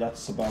all though,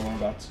 that's a bummer,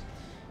 but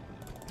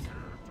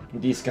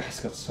these guys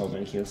got so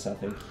many kills, I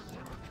think.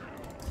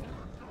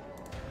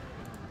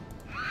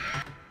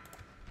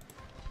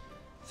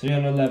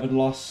 311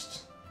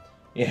 lost.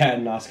 Yeah,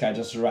 nazg-hai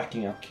just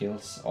racking up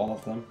kills, all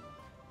of them.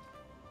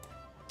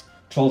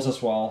 Trolls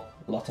as well,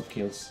 a lot of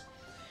kills.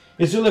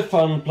 It's really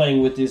fun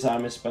playing with these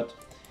armies, but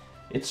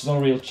it's no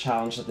real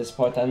challenge at this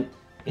point, and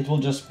it will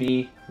just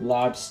be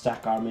large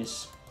stack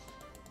armies,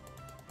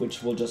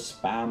 which will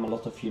just spam a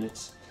lot of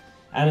units,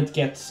 and it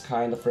gets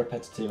kind of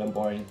repetitive and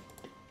boring.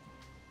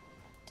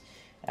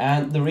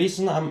 And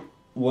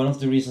one of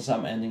the reasons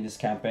I'm ending this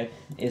campaign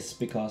is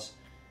because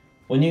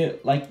when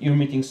you're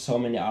meeting so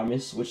many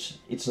armies, which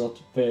it's not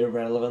very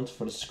relevant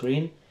for the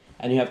screen,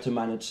 and you have to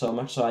manage so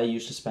much, so I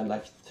usually spend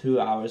like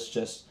 2 hours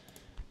just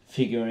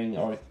figuring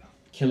or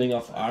killing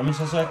off armies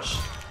and such,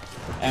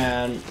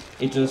 and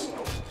it just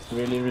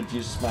really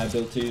reduces my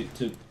ability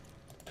to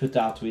put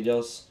out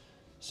videos.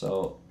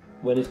 So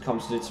when it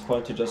comes to this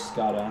point, you just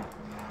gotta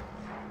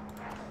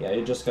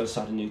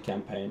start a new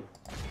campaign.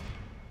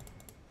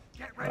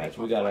 Right,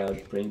 we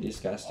gotta bring these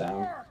guys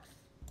down.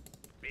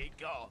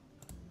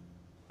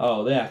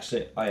 Oh, oh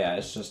yeah,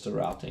 it's just a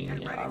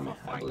routing army,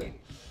 I believe.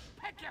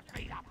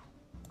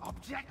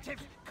 Objective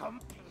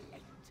complete.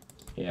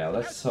 Yeah,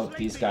 let's hope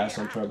these guys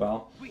don't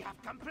rebel. We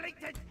have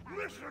completed.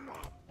 Listen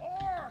up,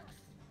 orcs.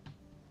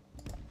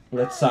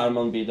 Let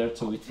Sauron be there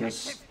to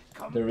witness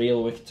the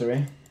real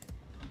victory.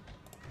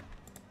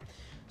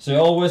 So you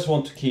always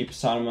want to keep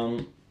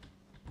Sauron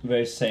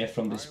very safe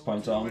from this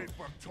point on.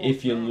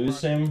 If you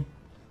lose him,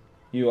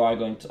 you are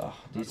going to... Oh,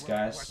 these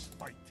guys,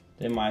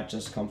 they might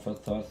just come for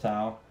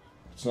TATW.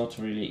 It's not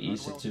really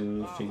easy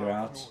to figure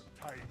out.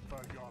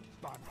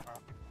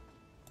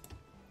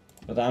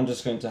 But I'm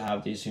just going to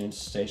have these units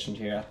stationed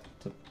here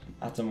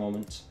at the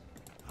moment.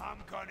 I'm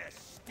gonna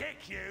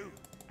stick you.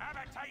 Have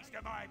a taste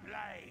of my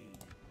blade.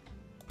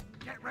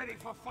 Get ready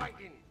for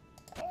fighting.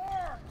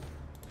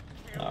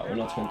 No, we're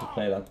not going to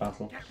play that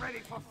battle.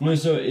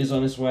 Nuso is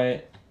on his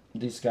way.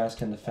 These guys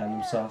can defend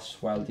themselves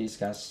while these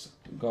guys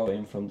go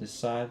in from this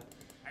side.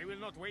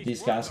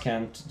 These guys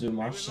can't do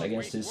much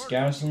against this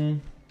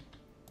garrison.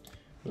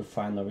 We're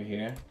fine over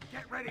here.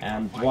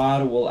 And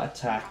Dwar will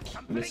attack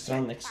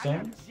Mistral next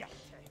turn.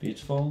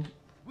 Beautiful.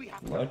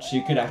 But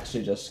you could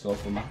actually just go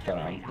for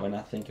Mataram when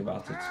I think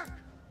about it.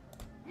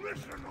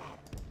 Listen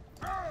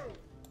up.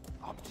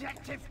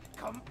 Objective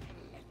complete.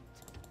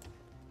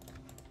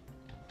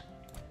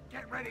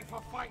 Get ready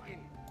for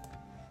fighting.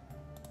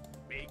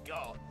 Be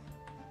gone.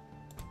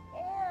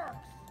 Orcs!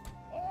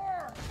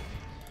 Orcs!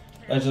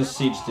 Let's just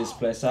siege this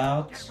place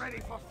out. Get ready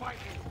for fighting.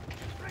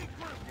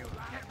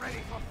 Get ready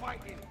for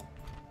fighting.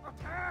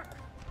 Attack!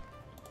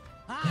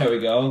 There we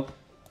go.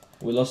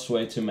 We lost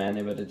way too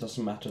many, but it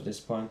doesn't matter at this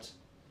point.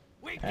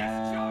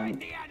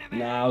 And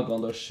now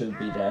Gondor should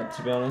be dead,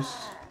 to be honest.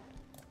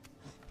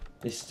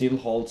 They still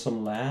hold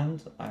some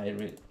land. I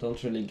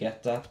don't really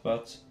get that,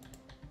 but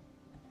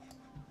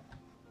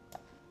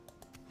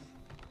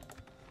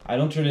I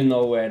don't really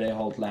know where they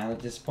hold land at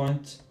this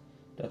point.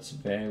 That's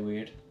very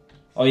weird.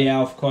 Oh yeah,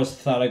 of course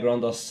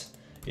Tharagrond.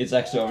 It's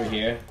actually over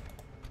here.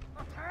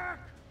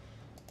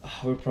 Oh,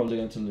 we're probably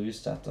going to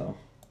lose that though.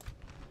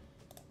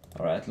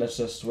 Alright, let's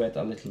just wait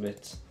a little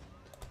bit.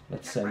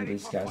 Let's send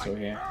these guys over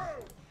here.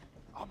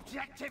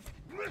 Objective,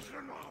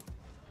 listen up.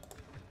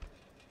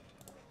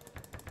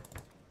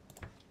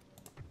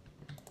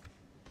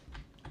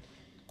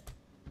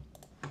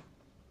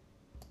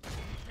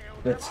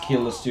 Let's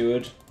kill the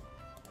steward.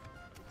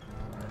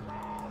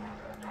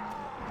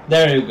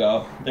 There you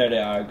go. There they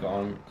are,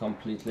 gone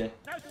completely.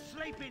 No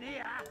sleeping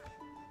here.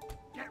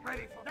 Get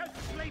ready for no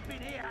sleeping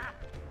here.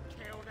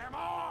 Kill them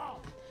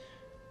all.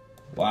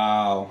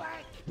 Wow,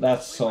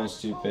 that's so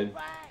stupid.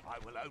 I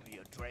will only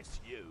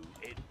address you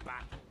in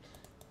battle.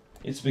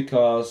 It's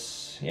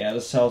because, yeah, the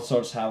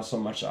sellswords have so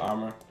much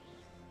armor.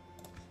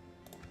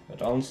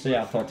 But honestly,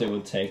 I thought they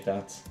would take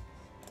that.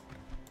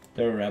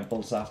 They're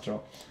rebels after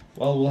all.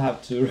 Well, we'll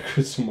have to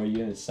recruit some more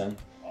units then.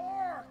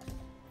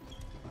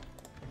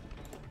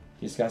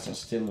 These guys are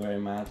still very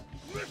mad.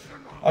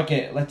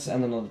 Okay, let's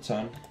end another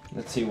turn.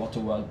 Let's see what the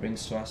world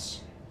brings to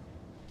us.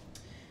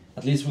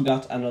 At least we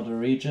got another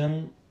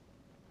region.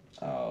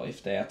 Oh,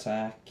 if they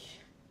attack.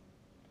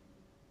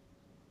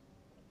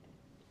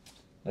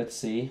 Let's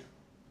see.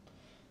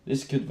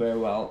 This could very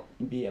well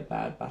be a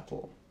bad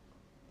battle.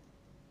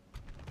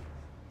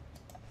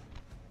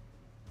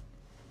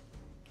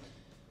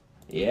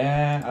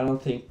 Yeah, I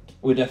don't think...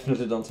 We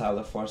definitely don't have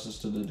the forces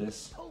to do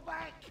this. Pull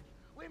back.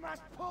 We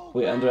must pull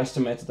We back.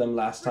 underestimated them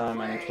last time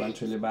and it went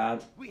really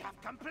bad. We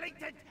have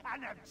completed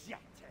an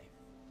objective.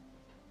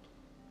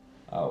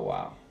 Oh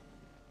wow.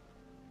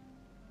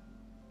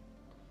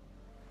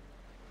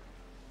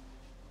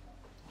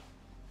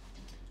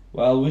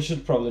 Well, we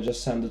should probably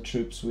just send the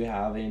troops we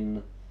have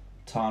in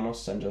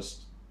Thanos and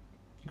just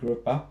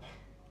group up.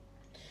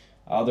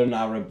 They're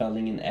now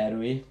rebelling in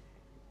Erebor.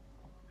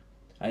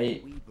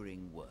 We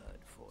bring word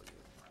for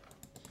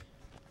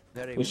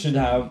you. We should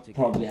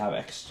probably have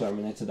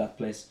exterminated that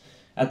place.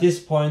 At this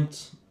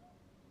point,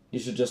 you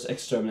should just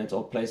exterminate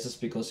all places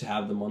because you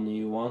have the money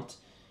you want,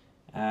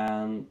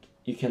 and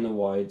you can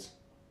avoid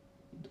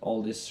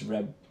all this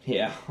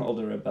all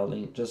the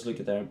rebelling. Just look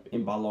at there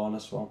in Balon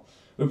as well.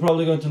 We're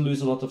probably going to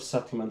lose a lot of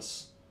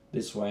settlements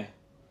this way,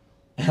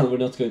 and we're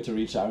not going to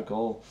reach our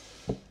goal.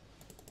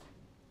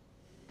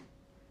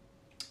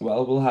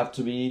 Well, we'll have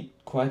to be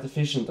quite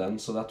efficient then,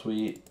 so that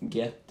we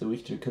get the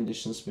victory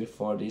conditions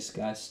before these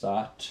guys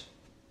start.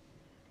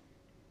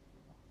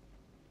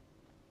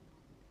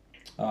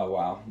 Oh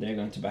wow, they're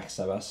going to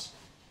backstab us.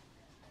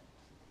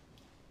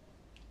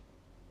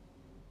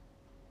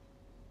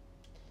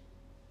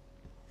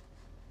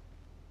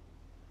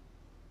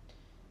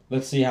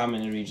 Let's see how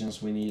many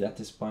regions we need at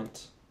this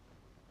point.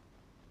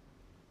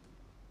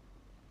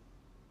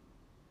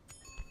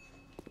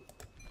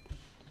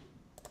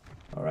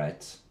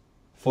 Alright.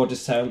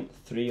 47,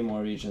 3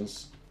 more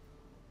regions.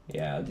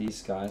 Yeah,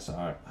 these guys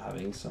are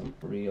having some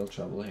real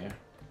trouble here.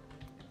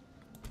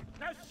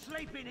 No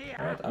sleeping here.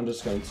 Alright, I'm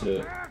just going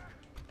to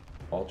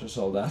alter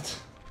solve that.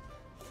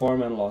 4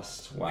 men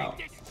lost. Wow.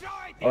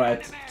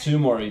 Alright, 2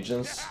 more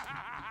regions.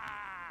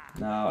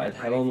 Now, Ed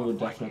Helon would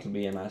definitely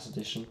be a nice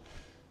addition.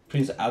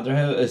 Prince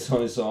Adderhill is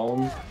on his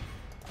own.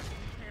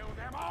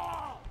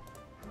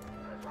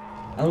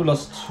 And we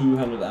lost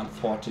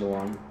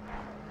 241.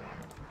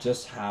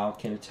 Just how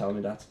can you tell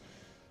me that?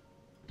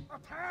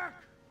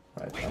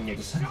 Right, I'm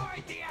gonna send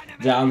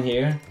down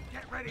here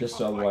just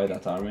to avoid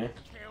that army.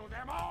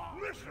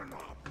 Listen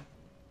up.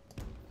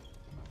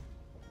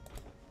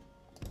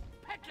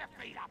 Pick your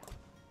feet up.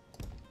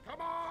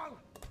 Come on.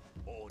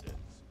 Orders.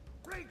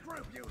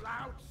 Regroup, you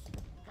louts.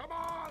 Come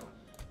on.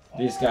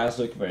 These guys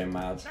look very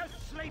mad. No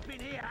sleeping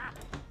here.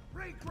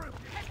 Regroup.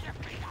 Pick your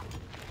feet up.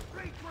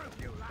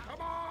 Regroup, you louts.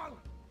 Come on.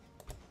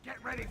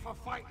 Get ready for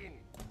fighting.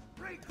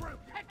 Regroup.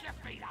 Pick your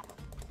feet up.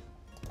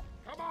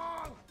 Come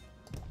on.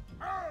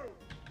 Oh.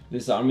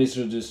 This army is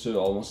reduced to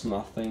almost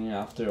nothing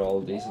after all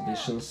these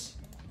additions.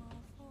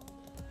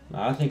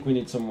 Now I think we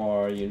need some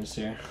more units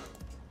here.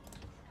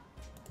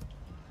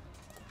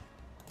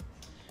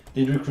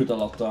 Did recruit a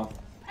lot though.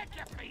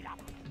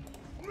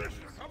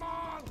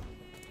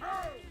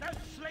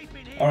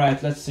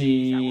 Alright, let's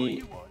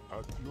see.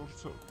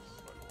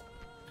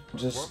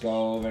 Just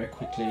go very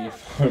quickly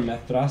for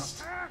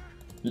Methrust.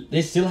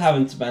 They still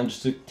haven't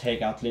managed to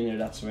take out Linear,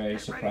 that's very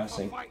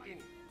surprising.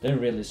 They're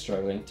really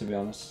struggling, to be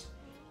honest.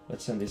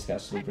 Let's send these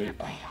guys to the bridge.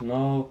 Oh,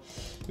 no,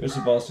 you're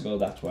supposed to go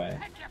that way.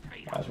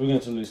 Alright, we're going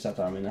to lose that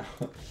army now.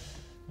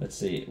 Let's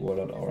see,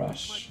 Warlord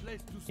Orash.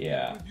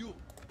 Yeah.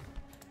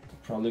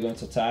 Probably going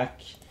to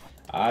attack.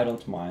 I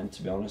don't mind,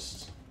 to be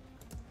honest.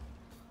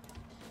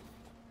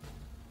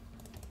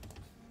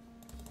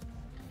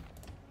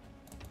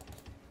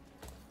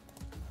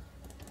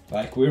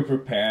 Like, we're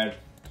prepared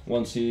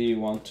once you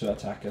want to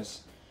attack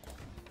us.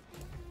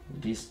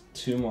 These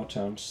 2 more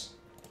turns.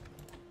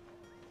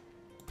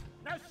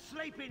 No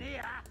sleeping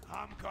here.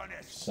 I'm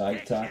gonna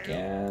Zagtak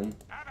and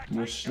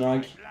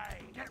Mushnag.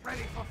 Get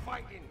ready for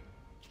fighting.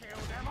 Kill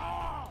them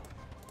all.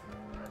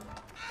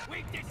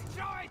 We've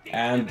destroyed the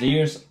And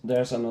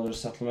there's another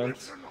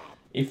settlement.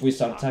 If we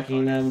start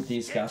attacking them,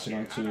 these guys are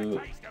going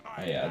to...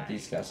 yeah,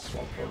 these guys as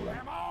well, probably.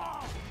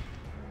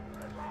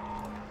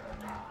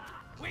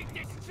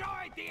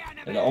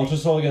 The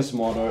Ultrasol against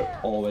Mordor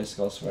always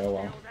goes very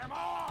well.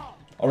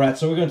 Alright,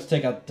 so we're going to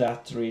take out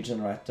that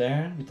region right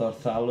there,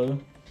 Darthalu.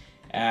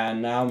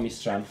 And now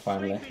Mistran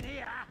finally.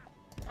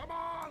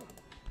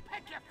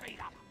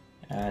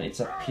 And it's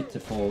a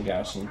pitiful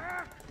garrison.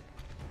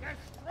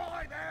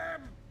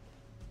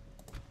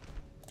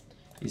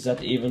 Is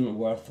that even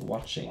worth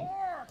watching?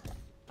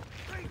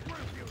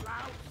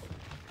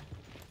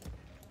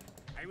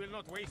 I will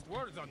not waste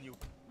words on you.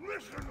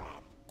 Listen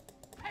up.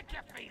 Pick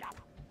your feet up.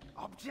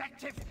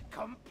 Objective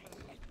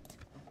complete.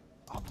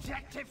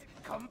 Objective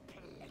complete.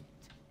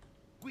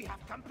 We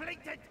have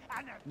completed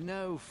an...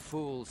 No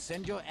fool,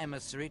 send your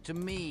emissary to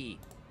me.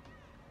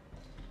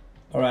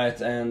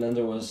 Alright, and then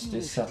there was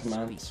this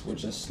settlement. We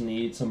just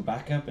need some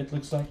backup, it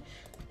looks like.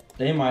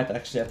 They might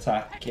actually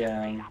attack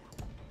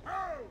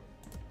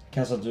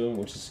Khazad-dûm,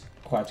 which is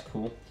quite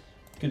cool.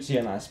 Could see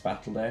a nice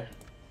battle there.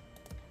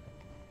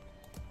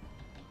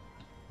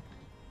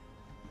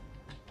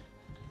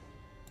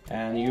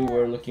 And you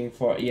were looking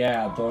for...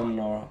 yeah,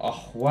 Dornor.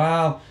 Oh,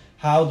 wow!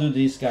 How do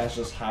these guys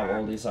just have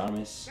all these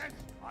armies?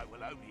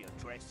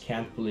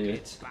 Can't believe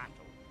it.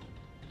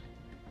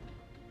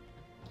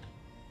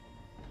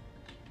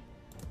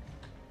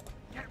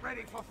 Get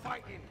ready for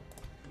fighting.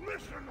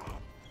 Listen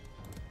up.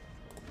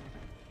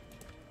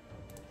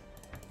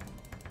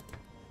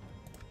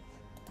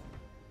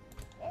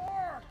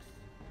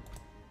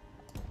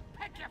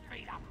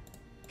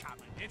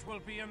 will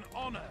be an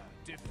honor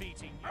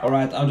defeating you.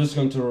 Alright, I'm just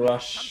going to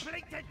rush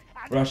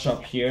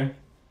up here.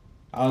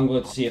 I'm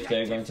going to see if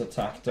they're going to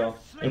attack though.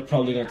 They're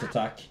probably going to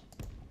attack.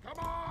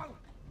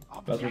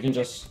 But we can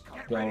just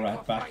go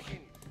right back.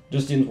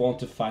 Just didn't want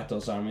to fight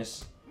those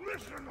armies.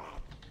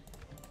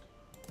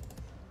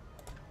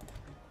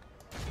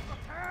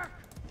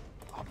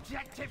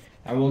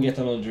 And we'll get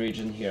another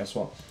region here as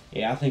well.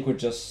 Yeah, I think we're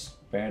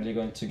just barely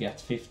going to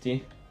get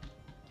 50.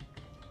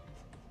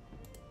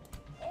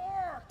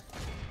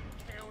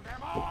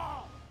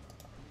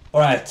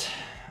 Alright.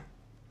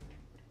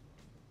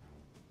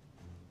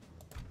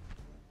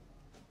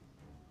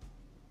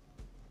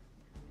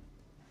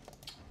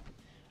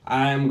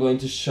 I'm going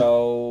to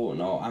show...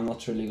 No, I'm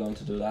not really going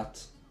to do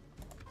that.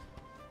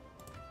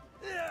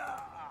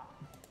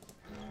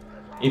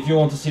 If you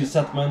want to see the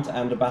settlement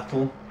and the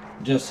battle,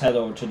 just head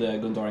over to the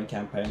Gondorian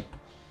campaign.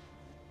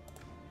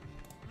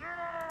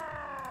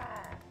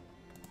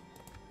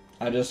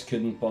 I just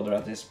couldn't bother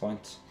at this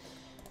point.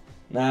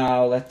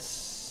 Now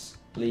let's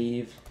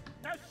leave.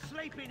 No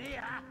sleeping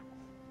here.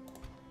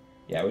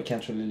 Yeah, we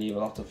can't really leave a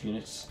lot of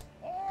units.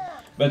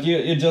 But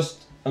you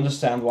just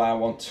understand why I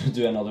want to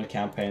do another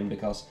campaign,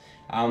 because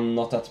I'm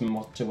not that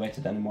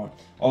motivated anymore.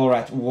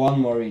 Alright, one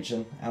more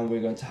region and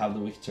we're going to have the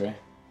victory.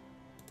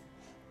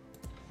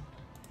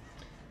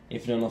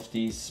 If none of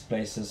these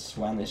places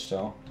vanish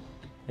though,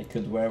 they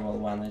could very well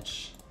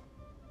vanish.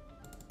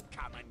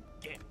 Come and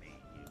get me,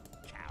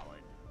 you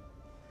coward.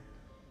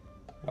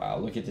 Wow,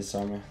 look at this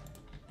army.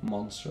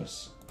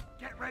 Monstrous.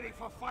 Get ready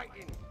for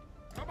fighting.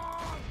 Come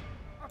on!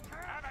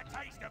 Have a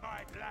taste of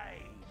my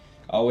blade.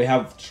 Oh, we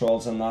have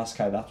trolls and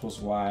nazg-hai. That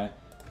was why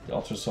the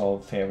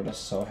Ottersol favored us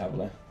so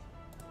heavily.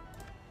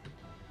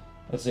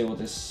 Let's see what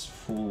this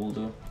fool will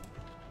do.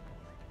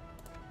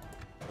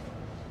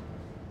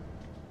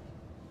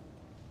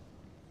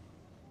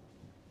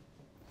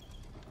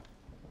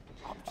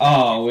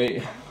 Oh,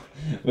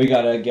 we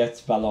gotta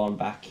get Ballon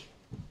back.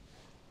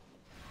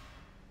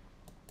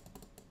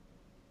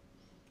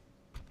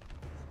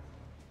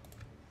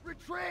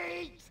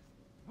 Retreat!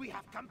 We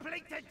have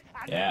completed.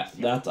 Yeah,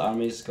 that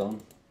army is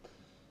gone.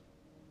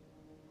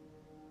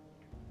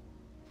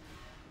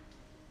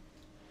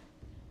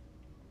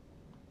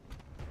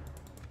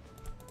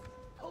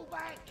 Pull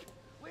back!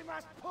 We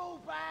must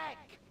pull back!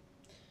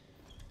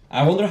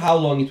 I wonder how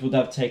long it would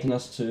have taken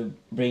us to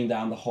bring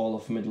down the whole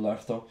of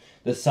Middle-earth though.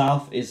 The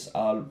south is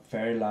a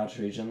very large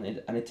region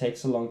and it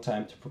takes a long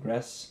time to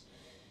progress.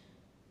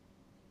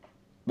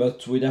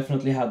 But we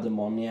definitely had the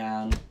money,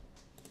 and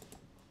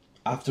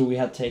after we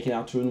had taken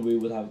out Rune we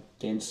would have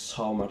gained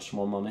so much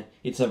more money.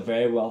 It's a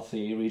very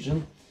wealthy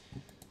region,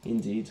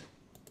 indeed.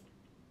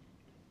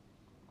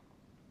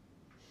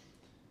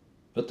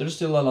 But there's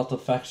still a lot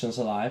of factions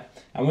alive,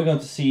 and we're going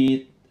to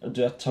see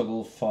the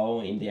toggle foe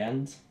in the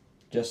end,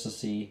 just to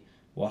see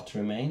what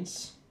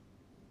remains.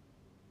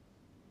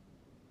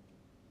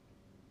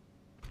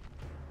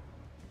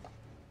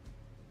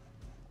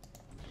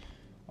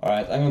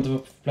 Alright, I'm going to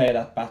play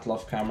that battle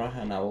off camera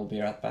and I will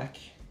be right back.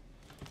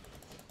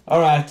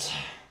 Alright,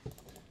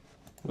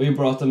 we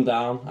brought them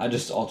down. I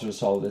just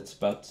auto-resolved it,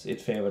 but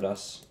it favored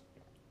us.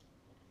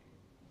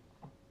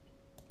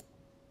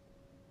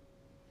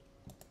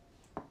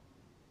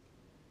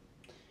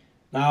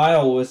 Now I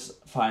always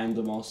find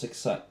the most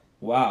exciting...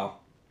 Wow.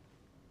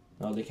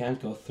 No, they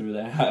can't go through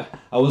there.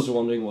 I was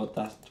wondering what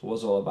that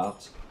was all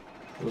about.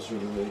 It was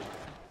really weird.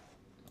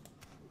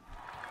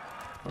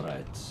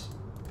 Alright.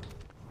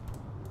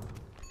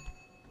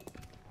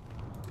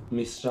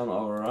 Mistran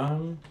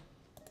overrun.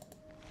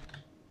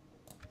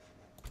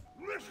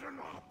 Listen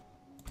up!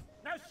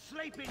 No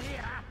sleeping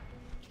here!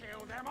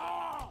 Kill them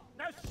all!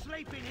 No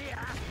sleeping here!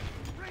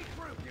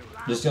 Regroup, you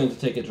lads! Just going to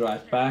take it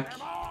right back.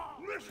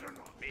 Listen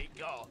up! Be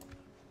gone!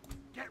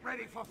 Get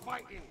ready for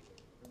fighting!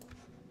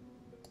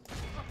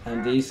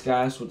 And these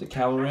guys with the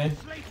cavalry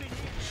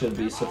should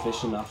be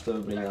sufficient enough to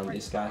bring down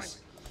these guys.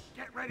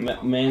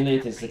 Mainly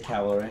it is the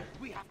cavalry.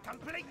 We have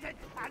completed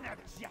an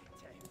objective.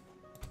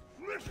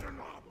 Listen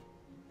up!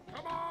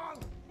 Come on!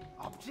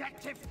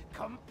 Objective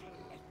complete.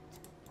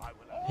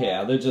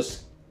 Yeah, they're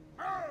just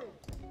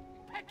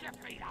Pick your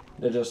feet up.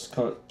 they just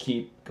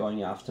keep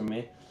going after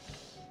me.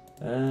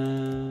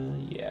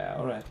 Yeah,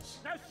 alright.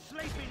 No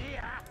sleeping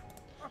here.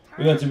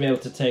 We're going to be able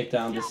to take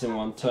down this in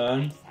one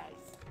turn.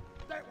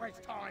 Don't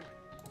waste time.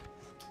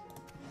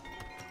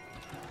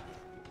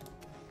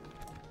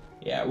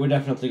 Yeah, we're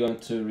definitely going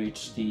to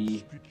reach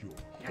the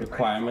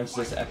requirements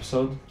this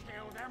episode.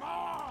 Kill them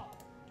all.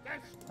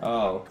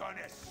 Oh,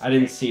 I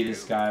didn't see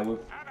this guy.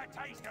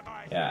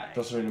 Yeah, it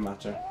doesn't really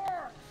matter.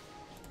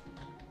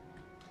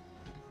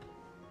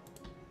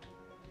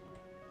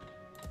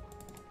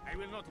 I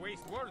will not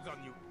waste words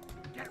on you.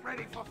 Get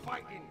ready for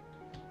fighting.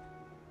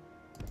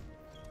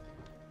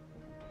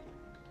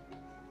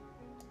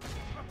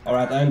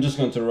 Alright, I'm just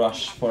going to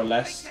rush for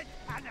less.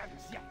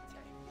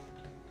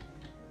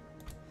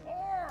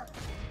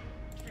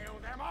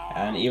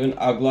 And even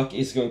Ugluk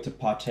is going to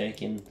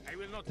partake in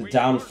the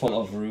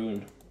downfall of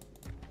Rune.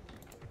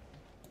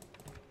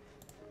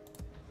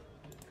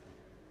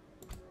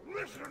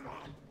 Listen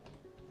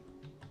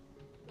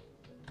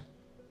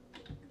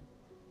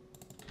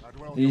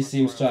These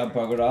seems to have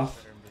buggered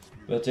off,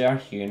 but they are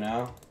here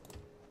now.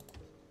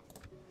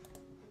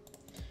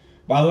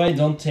 By the way,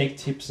 don't take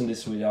tips in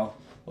this video,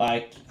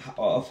 like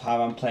of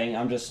how I'm playing.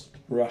 I'm just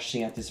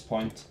rushing at this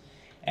point,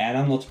 and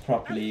I'm not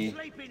properly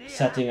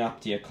setting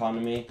up the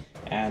economy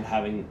and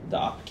having the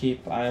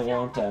upkeep I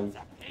want and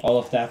all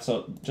of that,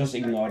 so just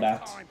ignore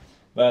that.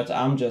 But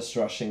I'm just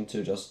rushing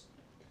to just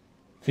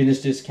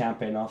finish this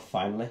campaign off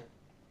finally.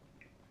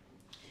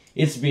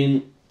 It's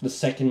been the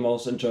second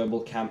most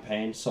enjoyable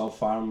campaign so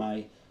far on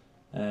my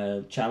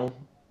channel.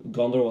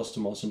 Gondor was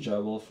the most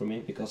enjoyable for me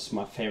because it's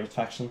my favorite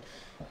faction,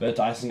 but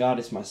Isengard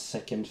is my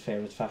second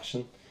favorite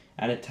faction,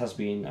 and it has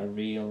been a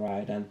real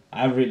ride and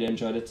I've really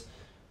enjoyed it.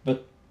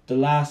 But the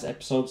last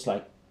episodes,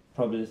 like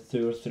probably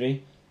 2 or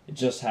 3, it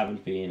just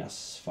haven't been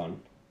as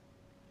fun.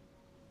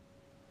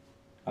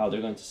 Oh,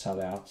 they're going to sell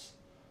it out.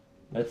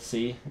 Let's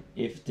see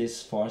if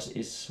this force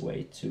is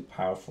way too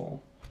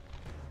powerful.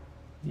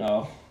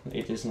 No,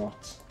 it is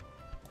not.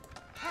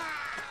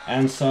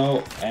 And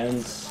so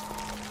ends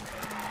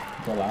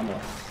the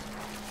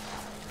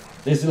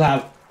Lamoth. They still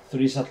have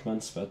 3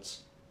 settlements, but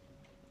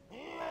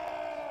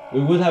we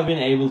would have been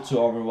able to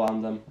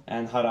overwhelm them,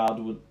 and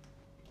Harad would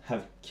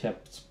have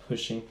kept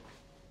pushing.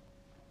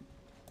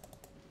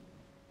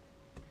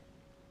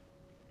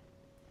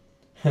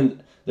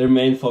 And their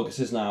main focus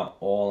is now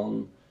all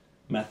on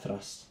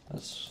Methras.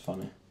 That's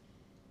funny.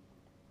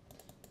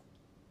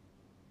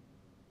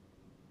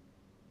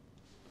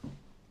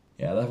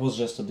 Yeah, that was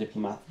just a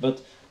diplomat.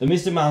 But the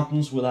Misty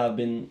Mountains would have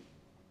been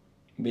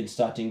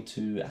starting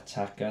to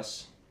attack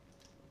us.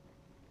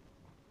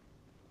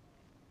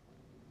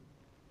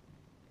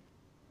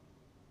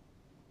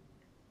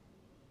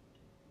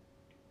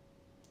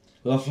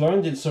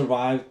 Lothlorien did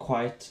survive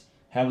quite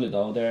heavily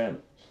though. They're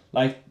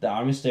like the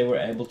armies they were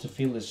able to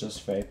field is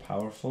just very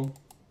powerful.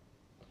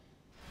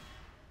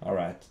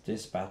 Alright,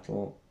 this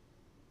battle.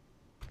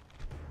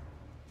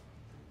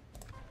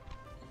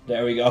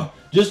 There we go.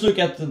 Just look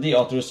at the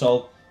auto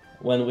result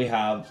when we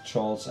have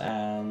trolls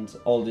and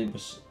all the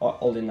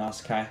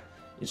nazg-hai.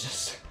 It's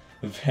just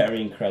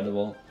very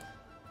incredible.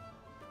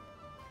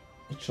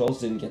 The trolls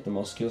didn't get the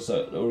most kills,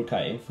 so the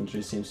Uruk-hai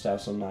infantry seems to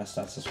have some nice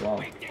stats as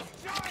well.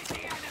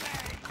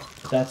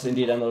 That's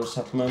indeed another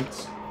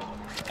settlement.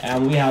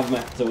 And we have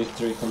met the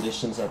victory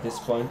conditions at this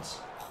point.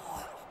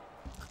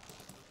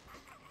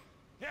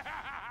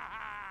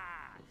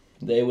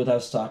 They would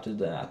have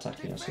started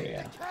attacking us here,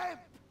 yeah.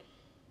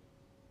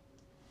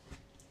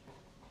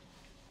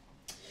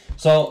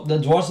 So the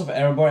Dwarves of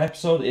Erebor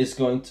episode is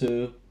going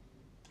to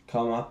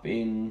come up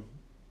in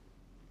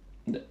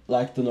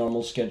like the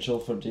normal schedule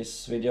for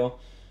this video.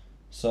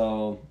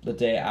 So the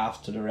day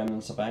after the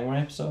Remnants of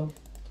Angmar episode,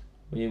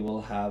 we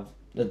will have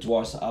the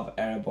Dwarves of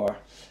Erebor,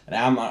 and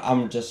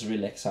I'm just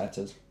really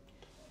excited.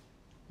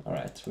 All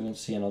right, we're going to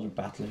see another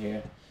battle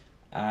here.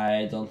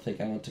 I don't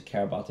think I'm going to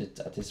care about it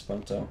at this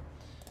point though,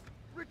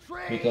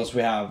 because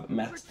we have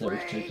met the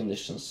victory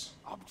conditions.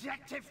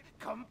 Objective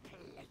complete.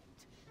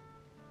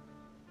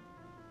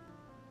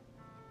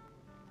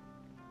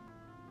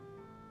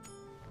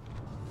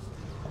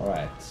 All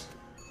right.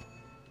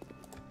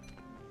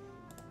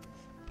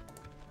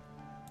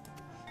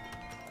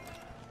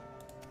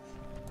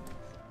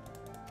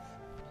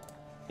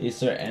 Is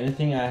there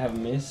anything I have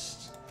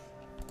missed?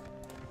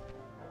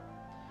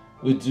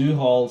 We do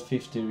hold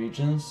 50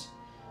 regions.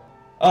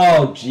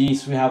 Oh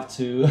jeez, we have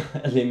to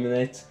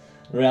eliminate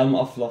Realm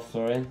of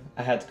Lothlorien.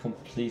 I had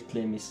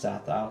completely missed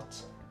that out.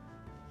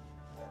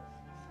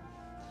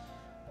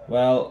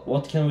 Well,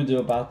 what can we do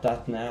about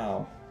that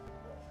now?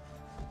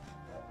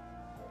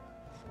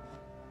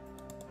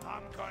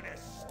 I'm gonna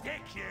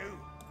stick you.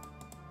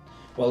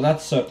 Well,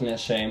 that's certainly a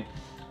shame.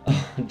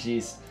 Oh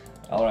jeez.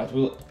 Alright,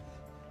 we'll...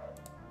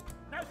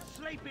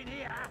 Sleep in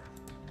here.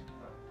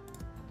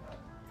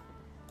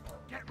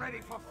 Get ready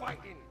for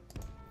fighting.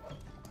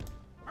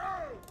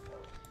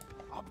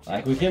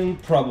 Like, we can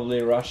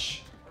probably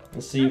rush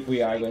and see if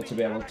we are going to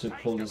be able to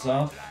pull this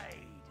off.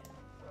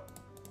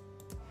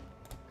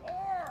 Kill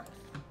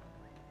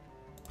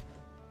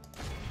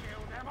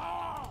them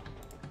all.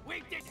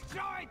 We've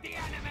destroyed the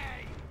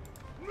enemy.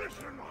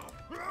 Listen up.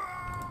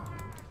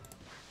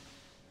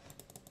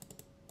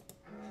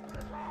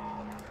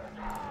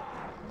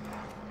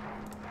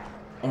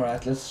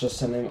 Alright, let's just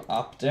send him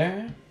up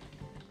there.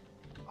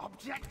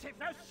 Objective,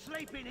 no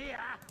sleep in here.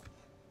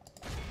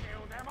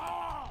 Kill them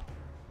all.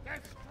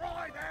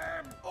 Destroy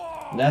them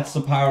all. That's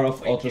the power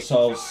of auto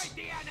souls.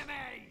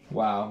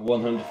 Wow,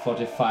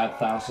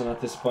 145,000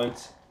 at this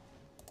point.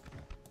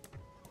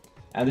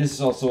 And this is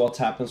also what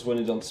happens when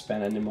you don't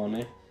spend any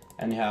money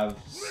and you have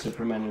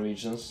super many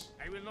regions.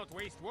 I will not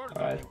waste words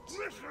on you.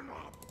 Listen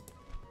up.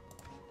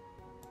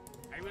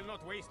 I will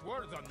not waste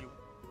words on you.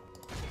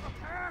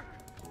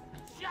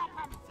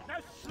 No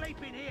sleep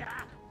in here.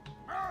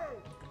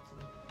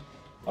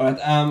 Alright,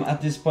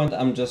 at this point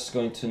I'm just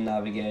going to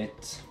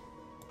navigate.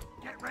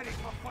 Get ready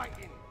for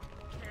fighting.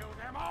 Kill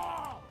them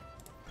all.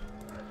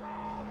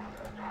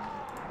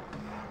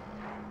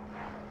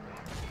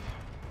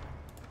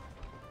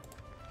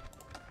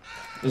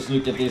 Just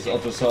look at these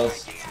auto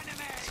souls.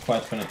 It's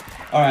quite funny.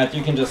 Alright,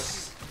 you can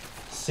just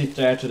sit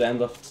there to the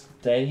end of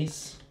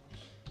days.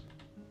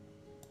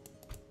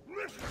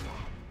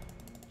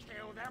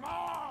 Kill them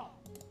all!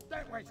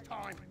 Don't waste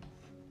time.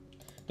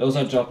 Those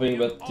are dropping,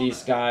 but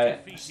these guys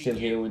still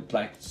here with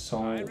like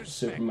so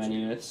super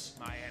many units.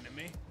 My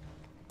enemy.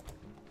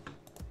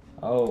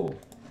 Oh,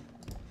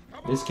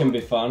 this can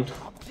be fun.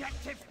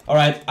 Objective.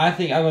 Alright, I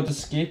think I'm going to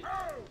skip,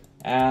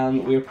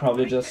 and I'm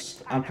probably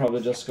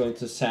just going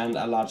to send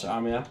a large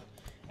army up,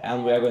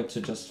 and we are going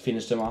to just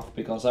finish them off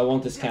because I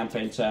want this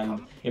campaign to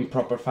end in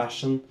proper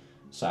fashion.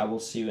 So I will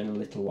see you in a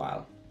little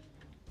while.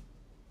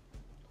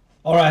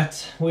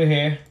 Alright, we're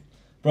here.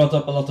 Brought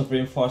up a lot of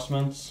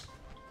reinforcements.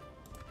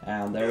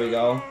 And there we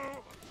go.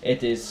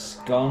 It is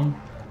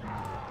gone.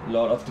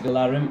 Lord of the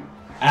Galadhrim.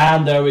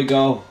 And there we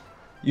go.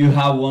 You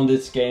have won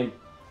this game.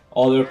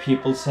 All your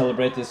people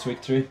celebrate this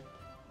victory.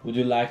 Would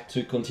you like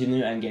to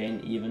continue and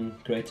gain even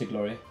greater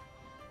glory?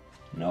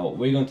 No,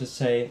 we're going to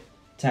say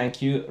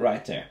thank you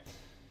right there.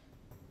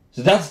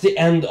 So that's the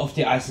end of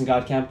the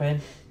Isengard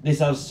campaign. This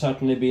has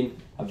certainly been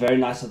a very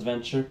nice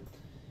adventure.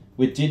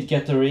 We did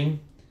get the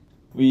ring.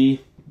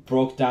 We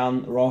broke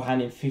down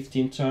Rohan in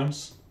 15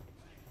 turns.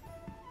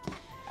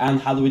 And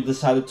had we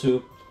decided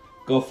to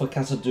go for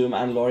Khazad-dûm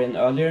and Lorien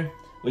earlier,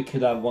 we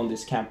could have won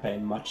this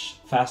campaign much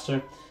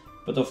faster.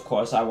 But of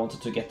course I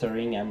wanted to get the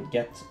ring and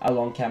get a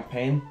long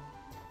campaign.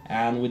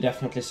 And we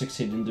definitely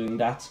succeeded in doing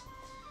that.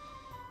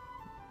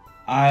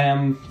 I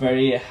am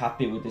very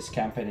happy with this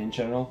campaign in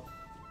general.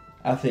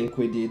 I think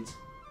we did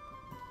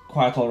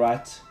quite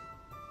alright.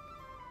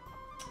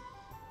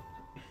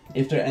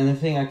 If there's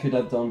anything I could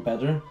have done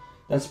better,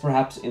 that's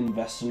perhaps in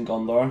Western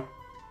Gondor,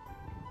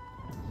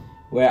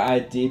 where I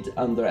did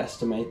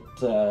underestimate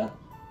the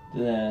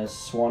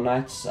Sworn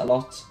Knights a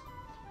lot,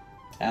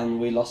 and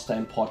we lost an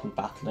important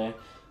battle there.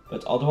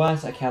 But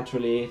otherwise I can't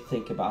really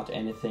think about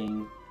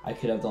anything I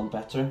could have done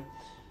better.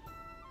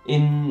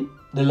 In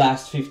the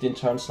last 15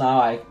 turns now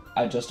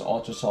I just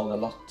auto-sold a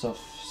lot of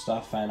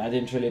stuff and I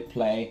didn't really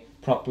play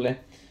properly,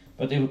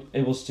 but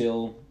it was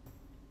still,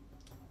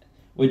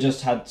 we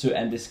just had to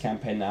end this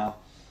campaign now.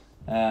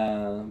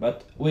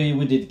 But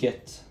we did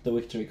get the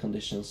victory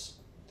conditions,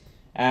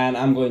 and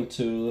I'm going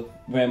to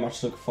very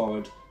much look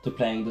forward to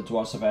playing the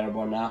Dwarves of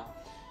Erebor now,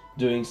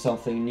 doing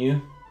something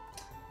new.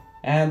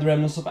 And the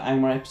Remnants of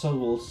Angmar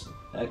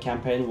episode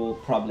campaign will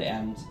probably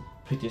end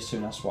pretty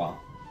soon as well.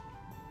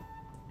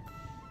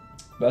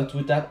 But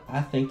with that,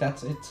 I think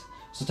that's it.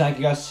 So thank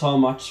you guys so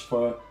much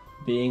for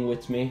being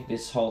with me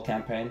this whole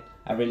campaign.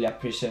 I really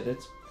appreciate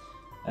it.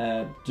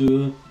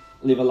 Do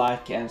leave a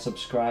like and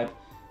subscribe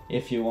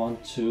if you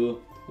want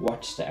to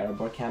watch the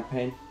Erebor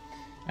campaign,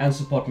 and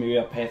support me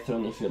via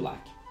Patreon if you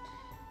like.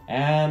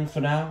 And for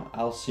now,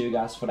 I'll see you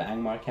guys for the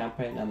Angmar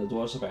campaign and the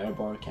Dwarves of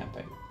Erebor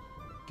campaign.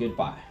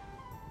 Goodbye.